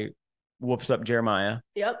Sky whoops up Jeremiah.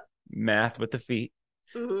 Yep. Math with the feet.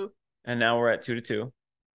 Mm-hmm. And now we're at 2-2.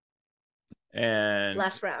 And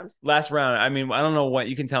last round. I mean, I don't know what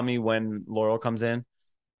you can tell me when Laurel comes in.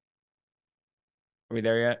 Are we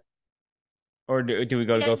there yet? Or do we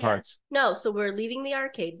go to go-karts? No, so we're leaving the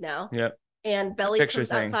arcade now. Yep. And Belly comes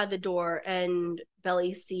outside the door, and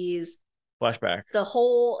Belly sees flashback. The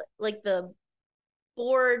whole, like the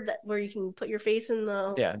board where you can put your face in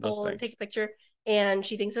the hole and take a picture. And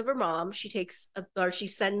she thinks of her mom. She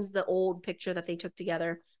sends the old picture that they took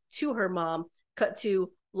together to her mom. Cut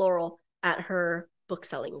to Laurel at her book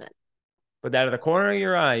selling event. But out of the corner of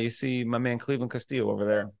your eye, you see my man Cleveland Castillo over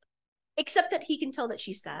there. Except that he can tell that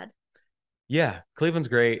she's sad. Yeah, Cleveland's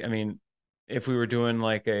great. I mean, if we were doing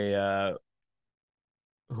like a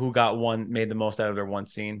who made the most out of their one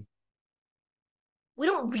scene. We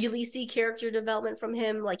don't really see character development from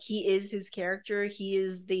him. Like he is his character. He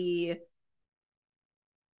is the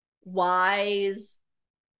wise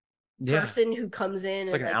person who comes in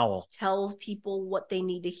and like an owl. Tells people what they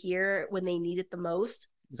need to hear when they need it the most.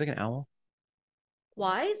 He's like an owl.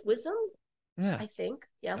 Wise, wisdom. Yeah, I think.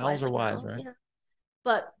 Yeah, owls are wise, right? Yeah,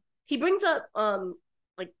 but he brings up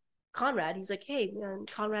like Conrad. He's like, hey man,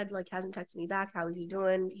 Conrad like hasn't texted me back. How is he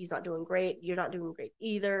doing? He's not doing great. You're not doing great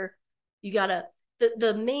either. You gotta.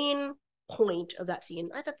 The main point of that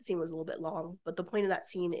scene, I thought the scene was a little bit long, but the point of that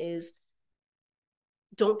scene is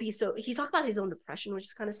don't be so. He's talking about his own depression, which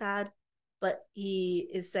is kind of sad, but he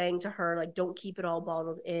is saying to her, like, don't keep it all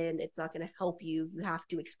bottled in. It's not going to help you. You have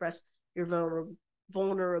to express your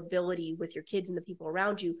vulnerability with your kids and the people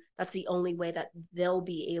around you. That's the only way that they'll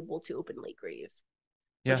be able to openly grieve,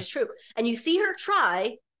 which is true. And you see her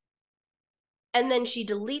try, and then she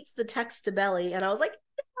deletes the text to Belly, and I was like,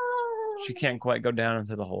 she can't quite go down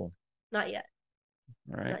into the hole. Not yet.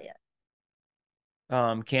 All right. Not yet.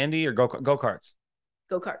 Candy or go-karts?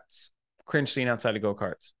 Go-karts. Cringe scene outside of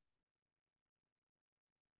go-karts.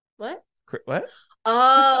 What? What?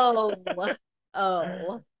 Oh.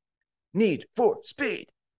 Oh. Need for Speed.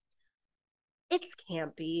 It's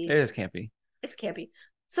campy. It is campy. It's campy.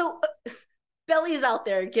 So Belly is out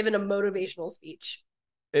there giving a motivational speech.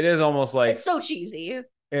 It is almost like it's so cheesy.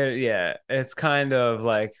 It's kind of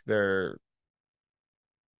like they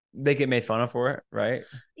get made fun of for it, right?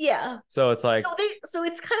 Yeah. So it's like so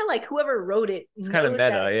it's kind of like whoever wrote it. It's kind of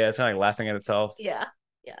meta. Yeah, it's kind of like laughing at itself. Yeah,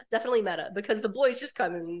 definitely meta because the boys just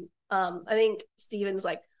come in. I think Steven's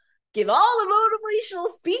like, give all the motivational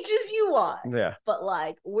speeches you want. Yeah. But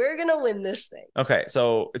like, we're gonna win this thing. Okay,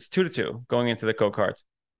 so it's 2-2 going into the go-karts.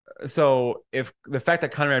 So if the fact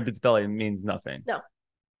that Conrad beats Belly means nothing. No.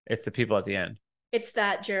 It's the people at the end. It's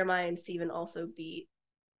that Jeremiah and Steven also beat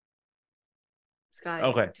Sky.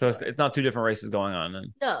 Okay, so it's not two different races going on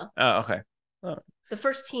then. No. Oh, okay. Oh. The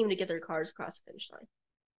first team to get their cars across the finish line.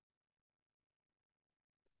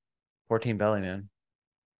 Poor Team Belly, man.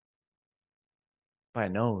 By a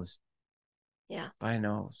nose. Yeah. By a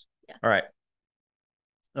nose. Yeah. All right.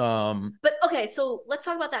 But okay, so let's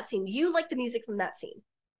talk about that scene. You like the music from that scene.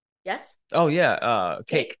 Yes? Oh yeah.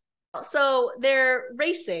 Cake. So they're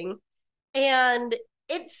racing and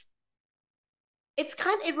it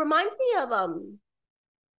reminds me of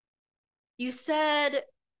you said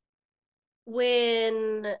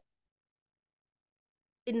when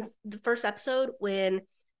in the first episode when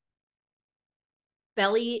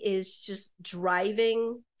Belly is just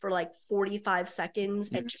driving for like 45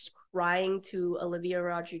 seconds and just crying to Olivia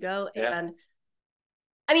Rodrigo and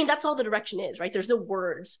I mean, that's all the direction is, right? There's no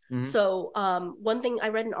words. Mhm. So, one thing I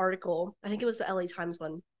read an article, I think it was the LA Times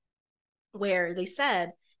one, where they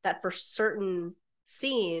said that for certain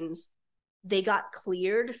scenes, they got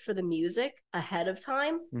cleared for the music ahead of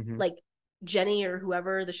time. Mhm. Like Jenny or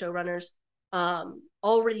whoever the showrunners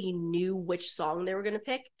already knew which song they were going to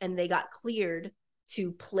pick, and they got cleared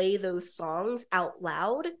to play those songs out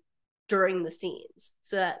loud during the scenes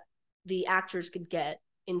so that the actors could get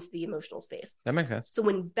into the emotional space. That makes sense. So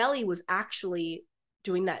when Belly was actually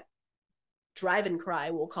doing that drive and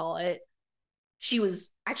cry, we'll call it, she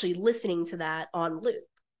was actually listening to that on loop.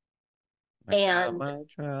 I got And my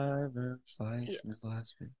driver's license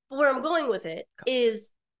last week. where I'm going with it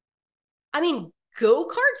is, I mean,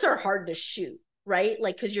 go-karts are hard to shoot, right?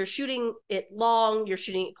 Like, because you're shooting it long, you're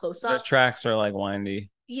shooting it close Those up. tracks are like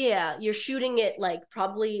windy. Yeah, you're shooting it like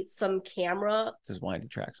probably some camera. This is windy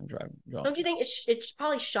tracks I'm driving. Don't you think it's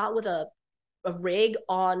probably shot with a rig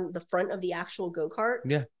on the front of the actual go-kart?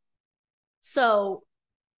 Yeah. So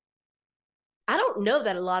I don't know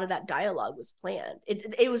that a lot of that dialogue was planned.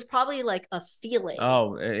 It was probably like a feeling.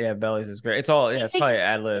 Oh yeah, Belly's is great. It's all it's probably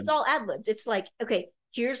ad lib. It's all ad libbed. It's like, okay,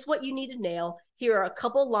 here's what you need to nail. Here are a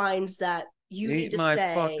couple lines that you need to my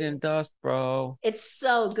say. fucking dust, bro. It's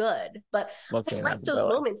so good. But Love I saying like that to those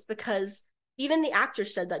Belly. moments because even the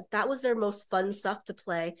actors said that was their most fun stuff to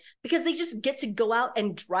play because they just get to go out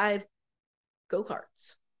and drive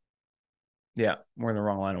go-karts. Yeah, we're in the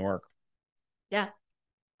wrong line of work. Yeah.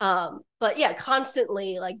 But yeah,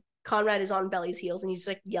 constantly like Conrad is on Belly's heels and he's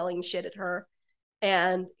like yelling shit at her.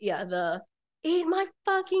 And yeah, the eat my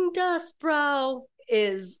fucking dust, bro,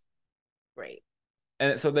 is great.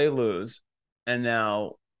 And so they lose, and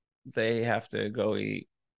now they have to go eat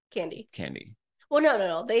Candy. Well,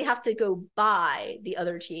 no. They have to go buy the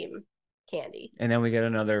other team candy. And then we get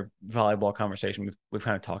another volleyball conversation. We've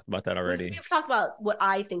kind of talked about that already. We've talked about what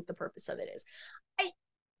I think the purpose of it is.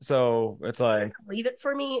 So it's like, leave it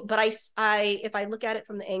for me, but I if I look at it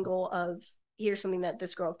from the angle of here's something that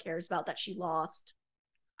this girl cares about that she lost.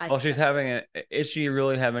 She's having is she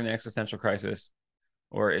really having an existential crisis,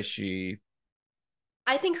 or is she?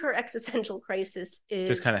 I think her existential crisis is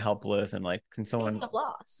just kind of helpless and like, can someone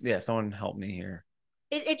loss? Yeah, someone help me here.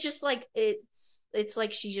 It's just like it's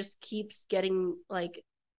like she just keeps getting like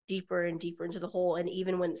deeper and deeper into the hole, and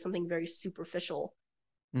even when it's something very superficial,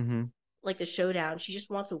 like the showdown, she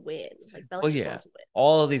just wants a win. Like Belly just wants a win.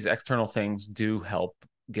 All of these external things do help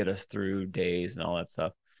get us through days and all that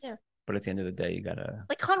stuff. Yeah. But at the end of the day, you gotta,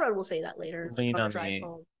 like Conrad will say that later, lean on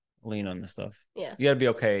the stuff. Yeah. You gotta be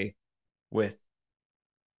okay with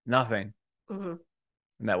nothing. Mm-hmm.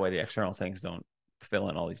 And that way the external things don't fill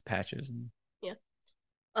in all these patches. Yeah.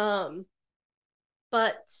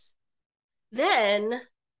 But then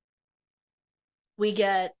we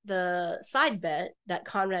get the side bet that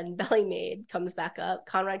Conrad and Belly made comes back up.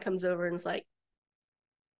 Conrad comes over and is like,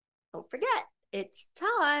 don't forget, it's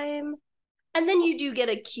time. And then you do get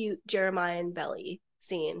a cute Jeremiah and Belly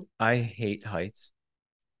scene. I hate heights,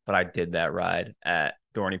 but I did that ride at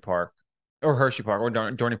Dorney Park or Hershey Park or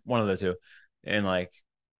Dorney, one of the two, in like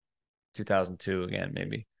 2002 again,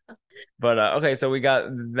 maybe. But okay, so we got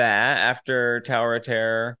that after Tower of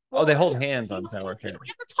Terror. Well, they hold hands on Tower of Terror. We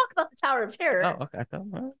have to talk about the Tower of Terror. Oh, okay.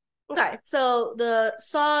 Okay, so the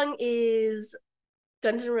song is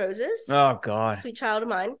Guns N' Roses. Oh God, Sweet Child of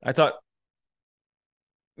Mine. I thought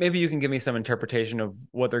maybe you can give me some interpretation of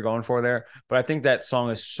what they're going for there, but I think that song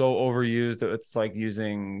is so overused that it's like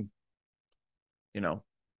using,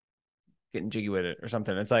 getting jiggy with it or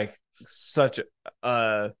something. It's like such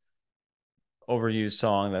a overused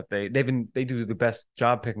song that they do the best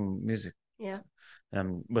job picking music. Yeah.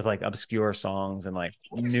 With like obscure songs and like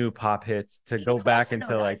new pop hits to go back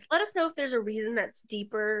into like. Let us know if there's a reason that's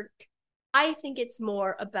deeper. I think it's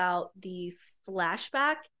more about the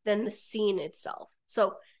flashback than the scene itself.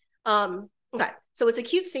 So, okay. So it's a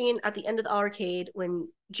cute scene at the end of the arcade when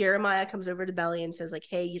Jeremiah comes over to Belly and says like,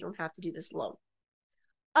 hey, you don't have to do this alone.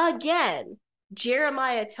 Again,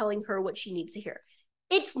 Jeremiah telling her what she needs to hear.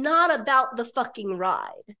 It's not about the fucking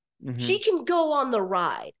ride. Mm-hmm. She can go on the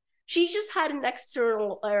ride. She just had an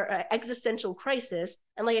external or existential crisis.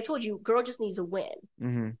 And like I told you, girl just needs a win.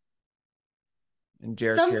 Mm-hmm. And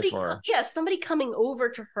Jared's here for her. Yeah, somebody coming over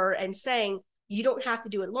to her and saying, you don't have to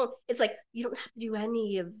do it alone. It's like, you don't have to do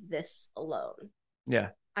any of this alone. Yeah.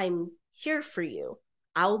 I'm here for you.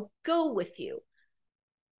 I'll go with you.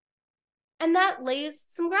 And that lays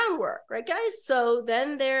some groundwork, right, guys? So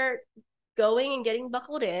then they're going and getting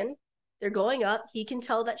buckled in. They're going up. He can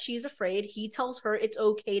tell that she's afraid. He tells her it's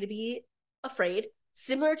okay to be afraid.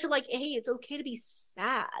 Similar to like, hey, it's okay to be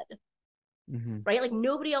sad. right? Like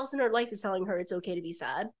nobody else in her life is telling her it's okay to be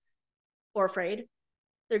sad or afraid.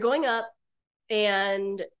 They're going up,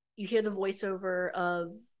 and you hear the voiceover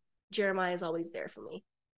of Jeremiah is always there for me.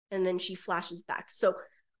 And then she flashes back. So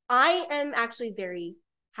I am actually very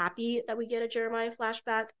happy that we get a Jeremiah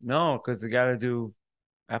flashback. No, because they got to do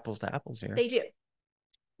apples to apples here. They do.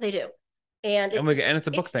 They do. And it's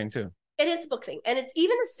a book thing too. And it's a book thing. And it's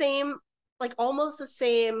even the same, like almost the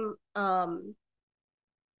same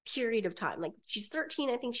period of time. Like she's 13,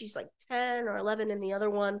 I think she's like 10 or 11 in the other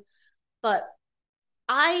one. But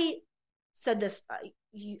I said this,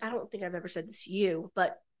 I don't think I've ever said this to you,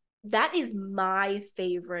 but that is my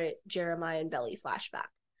favorite Jeremiah and Belly flashback.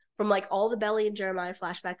 From like all the Belly and Jeremiah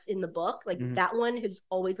flashbacks in the book, like that one has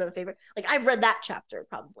always been a favorite. Like I've read that chapter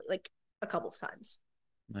probably like a couple of times.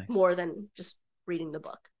 Nice. More than just reading the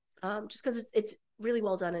book. Just because it's really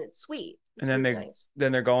well done and it's sweet. It's and then really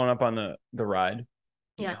then they're going up on the ride.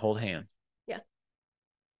 Yeah. Hold hand. Yeah.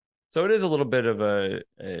 So it is a little bit of a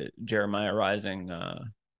Jeremiah Rising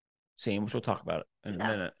scene, which we'll talk about in a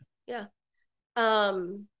minute. Yeah.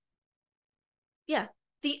 Yeah.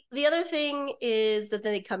 The other thing is that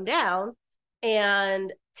they come down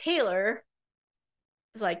and Taylor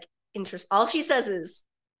is like, interesting. All she says is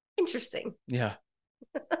interesting. Yeah.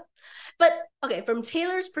 But okay, from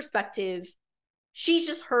Taylor's perspective, she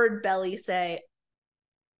just heard Belly say,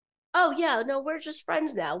 oh yeah, no, we're just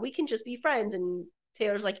friends now. We can just be friends. And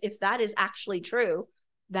Taylor's like, if that is actually true,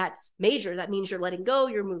 that's major. That means you're letting go,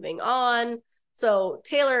 you're moving on. So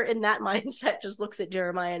Taylor in that mindset just looks at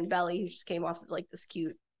Jeremiah and Belly, who just came off of like this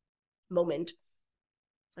cute moment.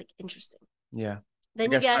 It's like interesting. Yeah.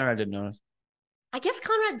 Then I guess Conrad didn't notice. I guess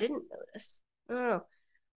Conrad didn't notice. I don't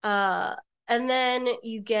know. And then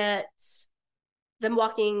you get them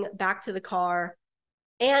walking back to the car.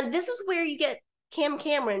 And this is where you get Cam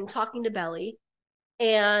Cameron talking to Belly.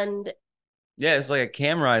 And yeah, it's like a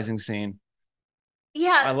Cam Rising scene.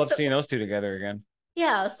 Yeah. I love seeing those two together again.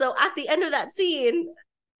 Yeah. So at the end of that scene,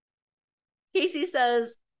 Casey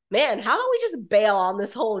says, man, how about we just bail on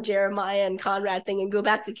this whole Jeremiah and Conrad thing and go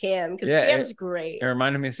back to Cam? Because Cam's great. It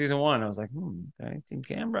reminded me of season 1. I was like, okay, Team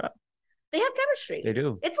Cam, bro. They have chemistry. They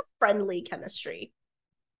do. It's a friendly chemistry.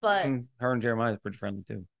 But her and Jeremiah is pretty friendly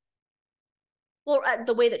too. Well,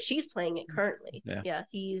 the way that she's playing it currently. Yeah.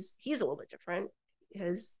 He's a little bit different.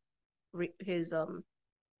 His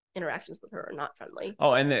interactions with her are not friendly.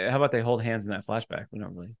 Oh, and how about they hold hands in that flashback? We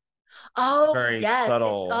don't really. Oh, very yes.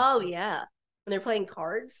 subtle. Oh, yeah. When they're playing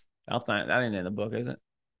cards. That ain't in the book, is it?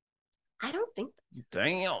 I don't think that's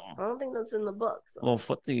damn. I don't think that's in the book. So. Little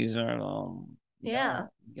footsies are yeah.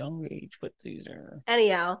 Young age footsies are.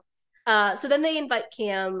 Anyhow. So then they invite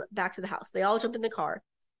Cam back to the house. They all jump in the car.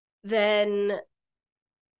 Then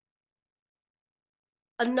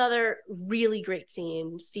another really great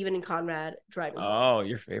scene, Steven and Conrad driving home.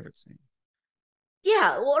 Your favorite scene.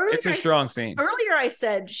 Yeah, well, earlier it's a strong scene. Earlier I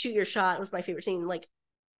said Shoot Your Shot was my favorite scene. Like,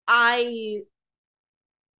 I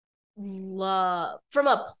love, from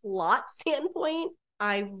a plot standpoint,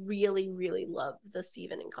 I really, really love the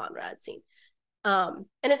Steven and Conrad scene. And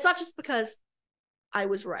it's not just because I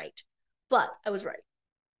was right, but I was right.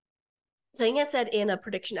 The thing I said in a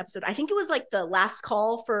prediction episode, I think it was like the last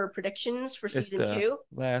call for predictions for season 2.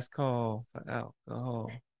 Last call for alcohol.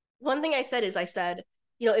 One thing I said is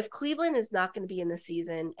if Cleveland is not going to be in the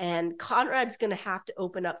season and Conrad's going to have to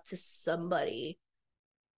open up to somebody,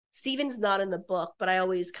 Steven's not in the book, but I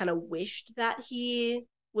always kind of wished that he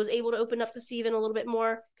was able to open up to Steven a little bit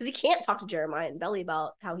more because he can't talk to Jeremiah and Belly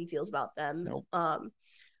about how he feels about them. Nope.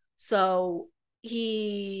 So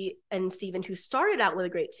he and Steven, who started out with a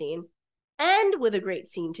great scene, end with a great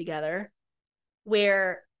scene together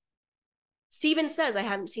where Steven says, I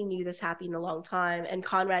haven't seen you this happy in a long time. And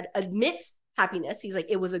Conrad admits happiness. He's like,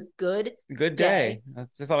 it was a good day.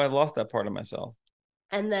 I thought I lost that part of myself.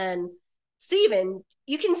 And then Steven,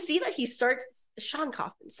 you can see that he starts, Sean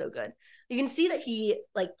Kaufman's so good. You can see that he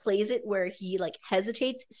like plays it where he like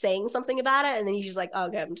hesitates saying something about it. And then he's just like, oh,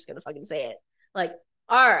 okay, I'm just going to fucking say it. Like,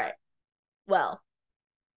 all right, well,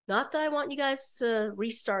 not that I want you guys to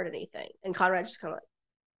restart anything. And Conrad just kind of like,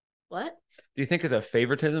 what? Do you think it's a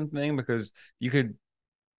favoritism thing? Because you could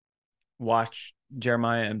watch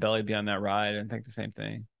Jeremiah and Belly be on that ride and think the same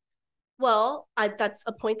thing. Well, that's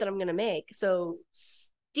a point that I'm going to make. So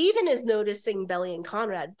Steven is noticing Belly and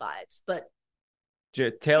Conrad vibes, but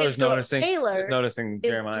Taylor's noticing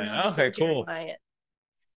Jeremiah. Okay, cool. Jeremiah.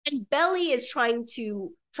 And Belly is trying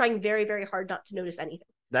very, very hard not to notice anything.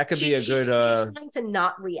 That could be a good trying to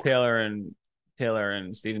not react. Taylor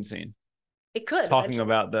and Steven scene. It could talking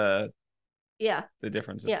about the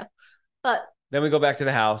differences. Yeah, but then we go back to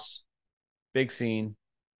the house. Big scene.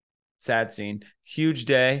 sad scene. Huge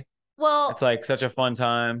day. Well, It's like such a fun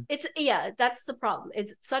time. That's the problem.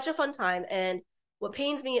 It's such a fun time, and what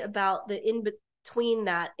pains me about the in between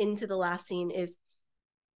that into the last scene is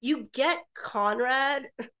you get Conrad,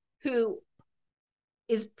 who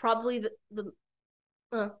is probably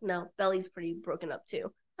no, Belly's pretty broken up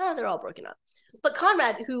too. They're all broken up. But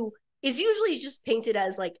Conrad, who is usually just painted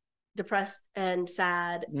as like depressed and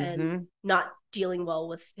sad and not dealing well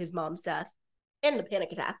with his mom's death and the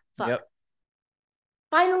panic attack. Fuck. Yep.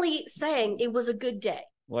 Finally saying it was a good day.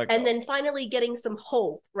 And then finally getting some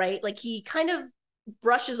hope, right? Like he kind of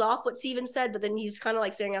brushes off what Steven said, but then he's kind of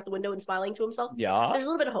like staring out the window and smiling to himself. Yeah. There's a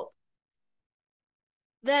little bit of hope.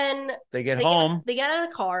 Then they get home. They get out of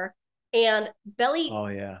the car, and Belly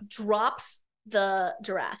drops the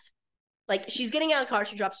giraffe. Like she's getting out of the car,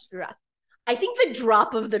 she drops the giraffe. I think the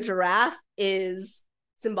drop of the giraffe is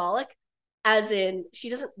symbolic, as in she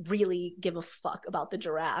doesn't really give a fuck about the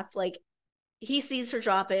giraffe. Like he sees her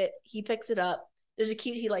drop it, he picks it up. There's a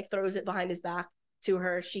cute, he like throws it behind his back to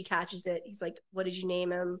her. She catches it. He's like, "What did you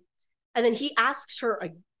name him?" And then he asks her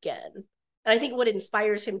again. And I think what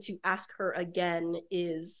inspires him to ask her again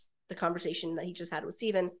is the conversation that he just had with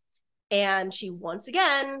Steven. And she once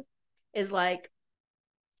again is like,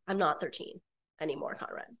 "I'm not 13 anymore,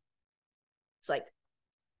 Conrad." It's like,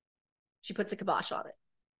 she puts a kibosh on it.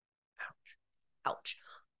 Ouch.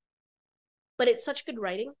 But it's such good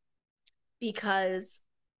writing because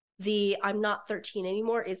the "I'm not 13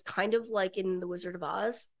 anymore" is kind of like in The Wizard of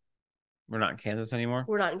Oz. We're not in Kansas anymore.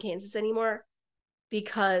 We're not in Kansas anymore,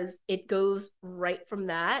 because it goes right from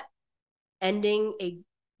that, ending a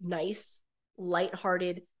nice,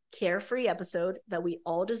 lighthearted, carefree episode that we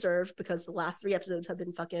all deserved because the last 3 episodes have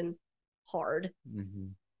been fucking hard,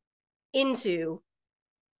 into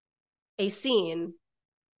a scene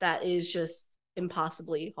that is just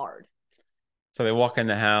impossibly hard. So they walk in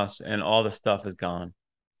the house and all the stuff is gone.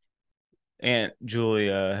 Aunt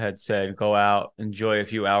Julia had said, "Go out, enjoy a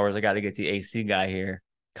few hours. I got to get the AC guy here."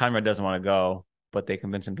 Conrad doesn't want to go, but they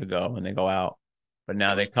convince him to go and they go out. But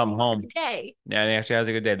now they come home. Day. Yeah, they actually has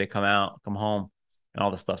a good day. They come home, and all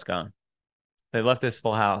the stuff's gone. They left this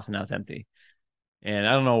full house and now it's empty. And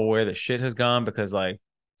I don't know where the shit has gone because like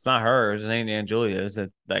it's not hers. It ain't Aunt Julia's.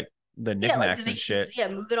 It's like the knickknacks and shit. Yeah,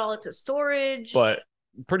 move it all into storage. But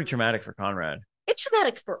pretty traumatic for Conrad. It's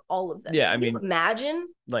traumatic for all of them. Yeah, I mean, imagine.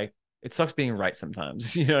 Like, it sucks being right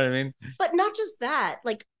sometimes. You know what I mean? But not just that.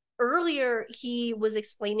 Like earlier, he was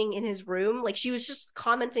explaining in his room. Like she was just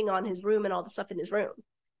commenting on his room and all the stuff in his room,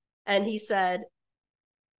 and he said,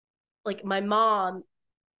 like, "My mom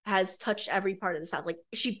has touched every part of this house. Like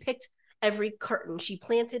she picked every curtain, she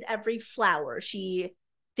planted every flower.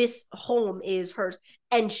 This home is hers,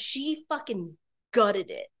 and she fucking gutted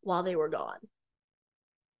it while they were gone."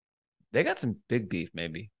 They got some big beef,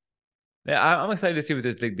 maybe. Yeah, I'm excited to see what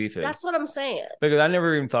this big beef is. That's what I'm saying. Because I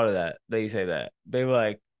never even thought of that. They say that. They were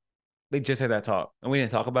like, they just had that talk. And we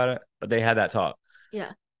didn't talk about it, but they had that talk.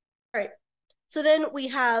 Yeah. All right. So then we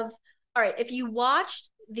have, all right, if you watched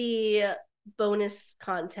the bonus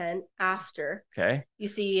content after, okay, you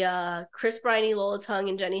see Chris Briney, Lola Tung,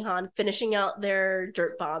 and Jenny Han finishing out their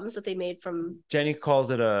dirt bombs that they made from... Jenny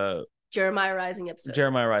calls it a... Jeremiah Rising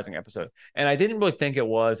episode. And I didn't really think it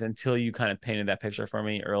was until you kind of painted that picture for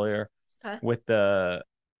me earlier with the,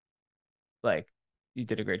 like, you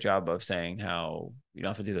did a great job of saying how you don't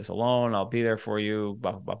have to do this alone. I'll be there for you.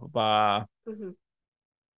 Blah, blah, blah, blah.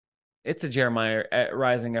 It's a Jeremiah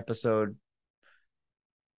Rising episode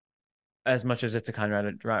as much as it's a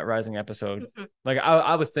Conrad Rising episode. Like,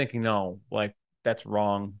 I was thinking, no, like, that's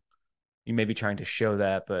wrong. You may be trying to show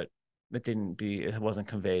that, but it wasn't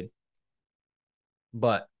conveyed.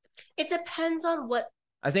 But it depends on what...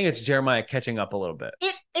 I think it's Jeremiah catching up a little bit.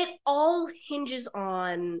 It all hinges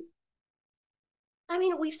on... I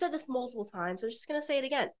mean, we've said this multiple times. I'm just going to say it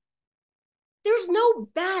again. There's no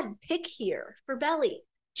bad pick here for Belly.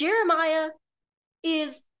 Jeremiah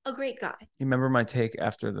is a great guy. You remember my take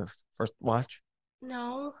after the first watch?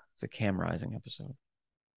 No. It's a Cam Rising episode.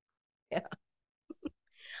 Yeah.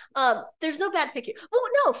 There's no bad pick here. Well,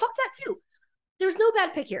 no, fuck that too. There's no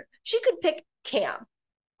bad pick here. She could pick Cam.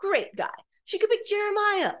 Great guy. She could pick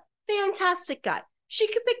Jeremiah. Fantastic guy. She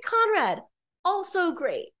could pick Conrad. Also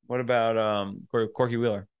great. What about Corky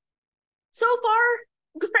Wheeler? So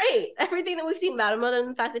far, great. Everything that we've seen about him, other than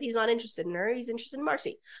the fact that he's not interested in her, he's interested in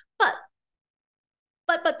Marcy. But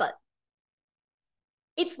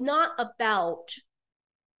it's not about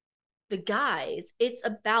the guys. It's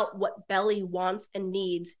about what Belly wants and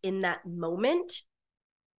needs in that moment.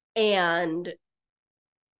 And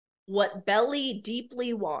what Belly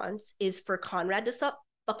deeply wants is for Conrad to stop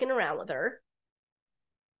fucking around with her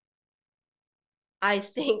I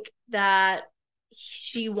think that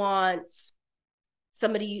she wants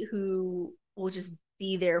somebody who will just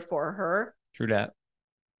be there for her. True that.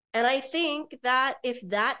 And I think that if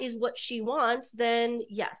that is what she wants, then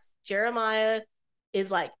yes, Jeremiah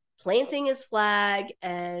is like planting his flag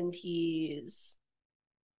and he's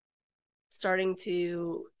starting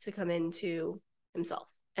to come into himself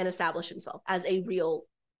and establish himself as a real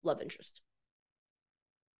love interest.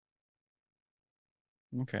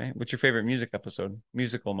 Okay. What's your favorite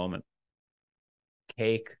musical moment?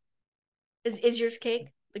 Cake. Is yours Cake?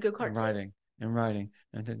 The good And cartoon? riding. And riding.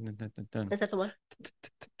 Dun, dun, dun, dun, dun, dun. Is that the one?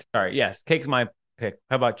 All right. Yes. Cake's my pick.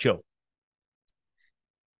 How about you?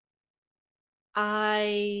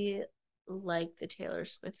 I like the Taylor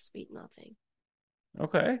Swift Sweet Nothing.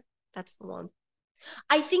 Okay. That's the one.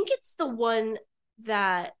 I think it's the one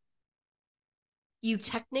that you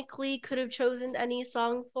technically could have chosen any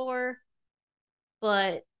song for,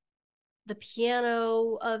 but the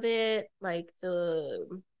piano of it, like the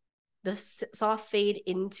soft fade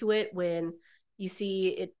into it when you see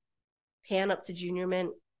it pan up to Junior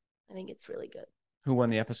Mint, I think it's really good. Who won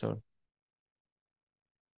the episode?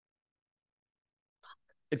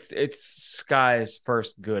 It's Sky's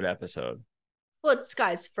first good episode. Well, it's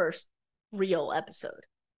Sky's first real episode.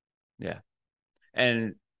 Yeah.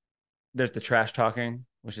 And there's the trash talking,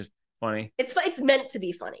 which is funny. It's meant to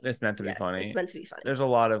be funny. It's meant to be funny. It's meant to be funny. There's a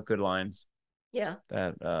lot of good lines Yeah.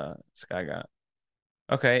 that Sky got.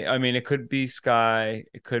 Okay. I mean, it could be Sky.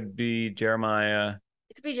 It could be Jeremiah.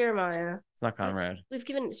 It could be Jeremiah. It's not Conrad. We've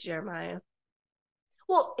given it to Jeremiah.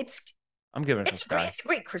 Well, I'm giving it to it's Sky. great. It's a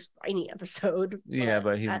great Chris Briney episode. Yeah,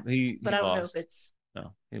 but he but I don't know lost. if it's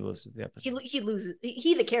No, he loses the episode. he loses.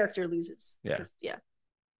 He the character loses. Yeah. Yeah.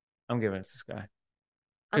 I'm giving it to Sky.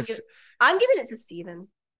 I'm giving it to Steven.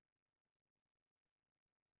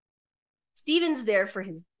 Steven's there for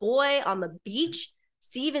his boy on the beach.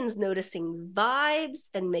 Steven's noticing vibes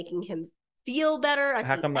and making him feel better.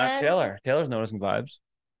 How come not Taylor? Taylor's noticing vibes.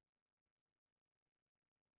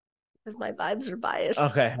 Because my vibes are biased.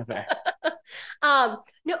 Okay.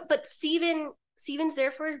 No, but Steven's there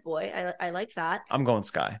for his boy. I like that. I'm going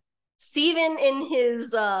Sky. Steven in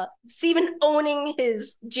his Steven owning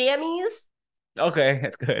his jammies. Okay,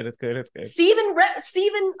 that's good. That's good. That's good. Steven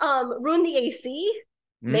ruined the AC.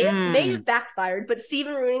 May have backfired, but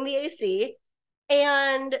Steven ruining the AC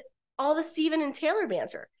and all the Steven and Taylor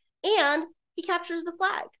banter. And he captures the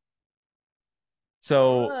flag.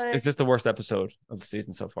 So is this the worst episode of the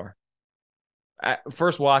season so far? At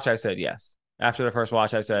first watch, I said yes. After the first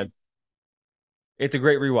watch, I said it's a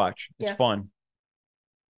great rewatch. It's fun.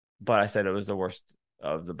 But I said it was the worst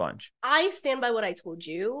of the bunch. I stand by what I told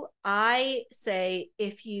you. I say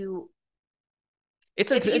if you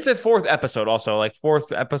it's a fourth episode also, like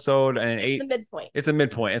fourth episode and it's eight. the midpoint. It's a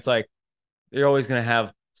midpoint. It's like you're always gonna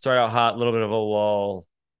have start out hot, a little bit of a lull,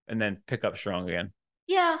 and then pick up strong again.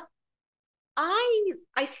 Yeah.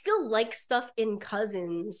 I still like stuff in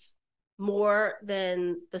Cousins more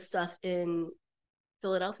than the stuff in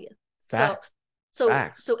Philadelphia. Facts. So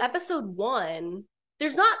episode 1,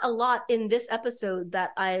 there's not a lot in this episode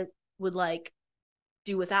that I would like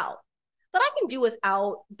do without. But I can do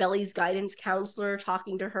without Belly's guidance counselor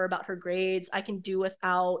talking to her about her grades. I can do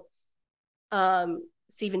without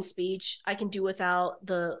Steven's speech. I can do without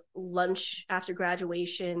the lunch after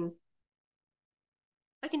graduation.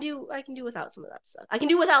 I can do without some of that stuff. I can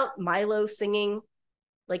do without Milo singing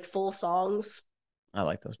like full songs. I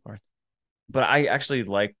like those parts. But I actually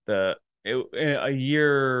like a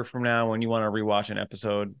year from now when you want to rewatch an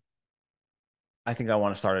episode, I think I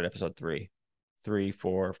want to start at episode 3,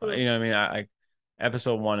 4, 5. You know what I mean? I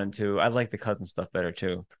episode 1 and 2. I like the cousin stuff better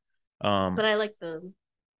too. But I like the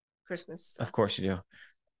Christmas stuff. Of course you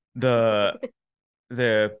do.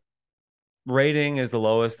 The rating is the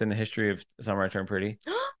lowest in the history of Summer I Turned Pretty.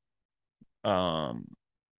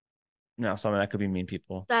 Now some of that could be mean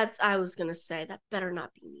people. I was gonna say that better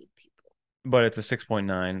not be mean people. But it's a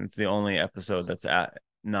 6.9. It's the only episode that's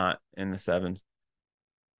not in the 7s.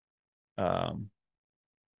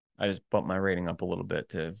 I just bumped my rating up a little bit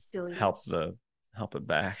to help it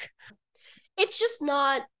back. It's just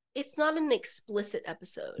not. It's not an explicit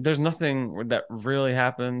episode. There's nothing that really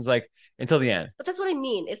happens like until the end. But that's what I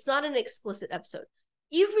mean. It's not an explicit episode.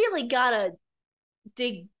 You really gotta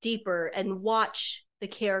dig deeper and watch the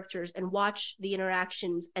characters and watch the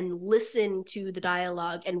interactions and listen to the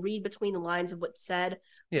dialogue and read between the lines of what's said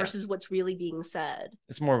versus what's really being said.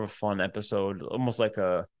 It's more of a fun episode, almost like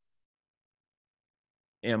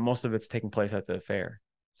most of it's taking place at the fair.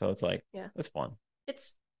 So it's like, it's fun.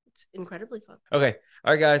 It's incredibly fun. Okay.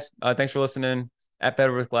 All right, guys. Thanks for listening. At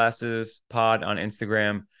Better With Glasses pod on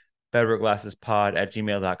Instagram.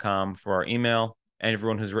 bedrockglassespod@gmail.com for our email. And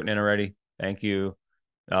everyone who's written in already, thank you.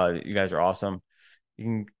 You guys are awesome. You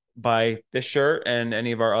can buy this shirt and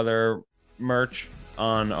any of our other merch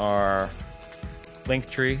on our link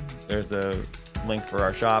tree. There's the link for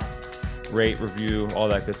our shop. Rate, review, all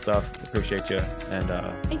that good stuff. Appreciate you.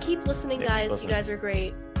 And keep listening, guys. You guys are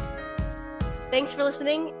great. Thanks for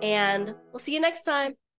listening, and we'll see you next time.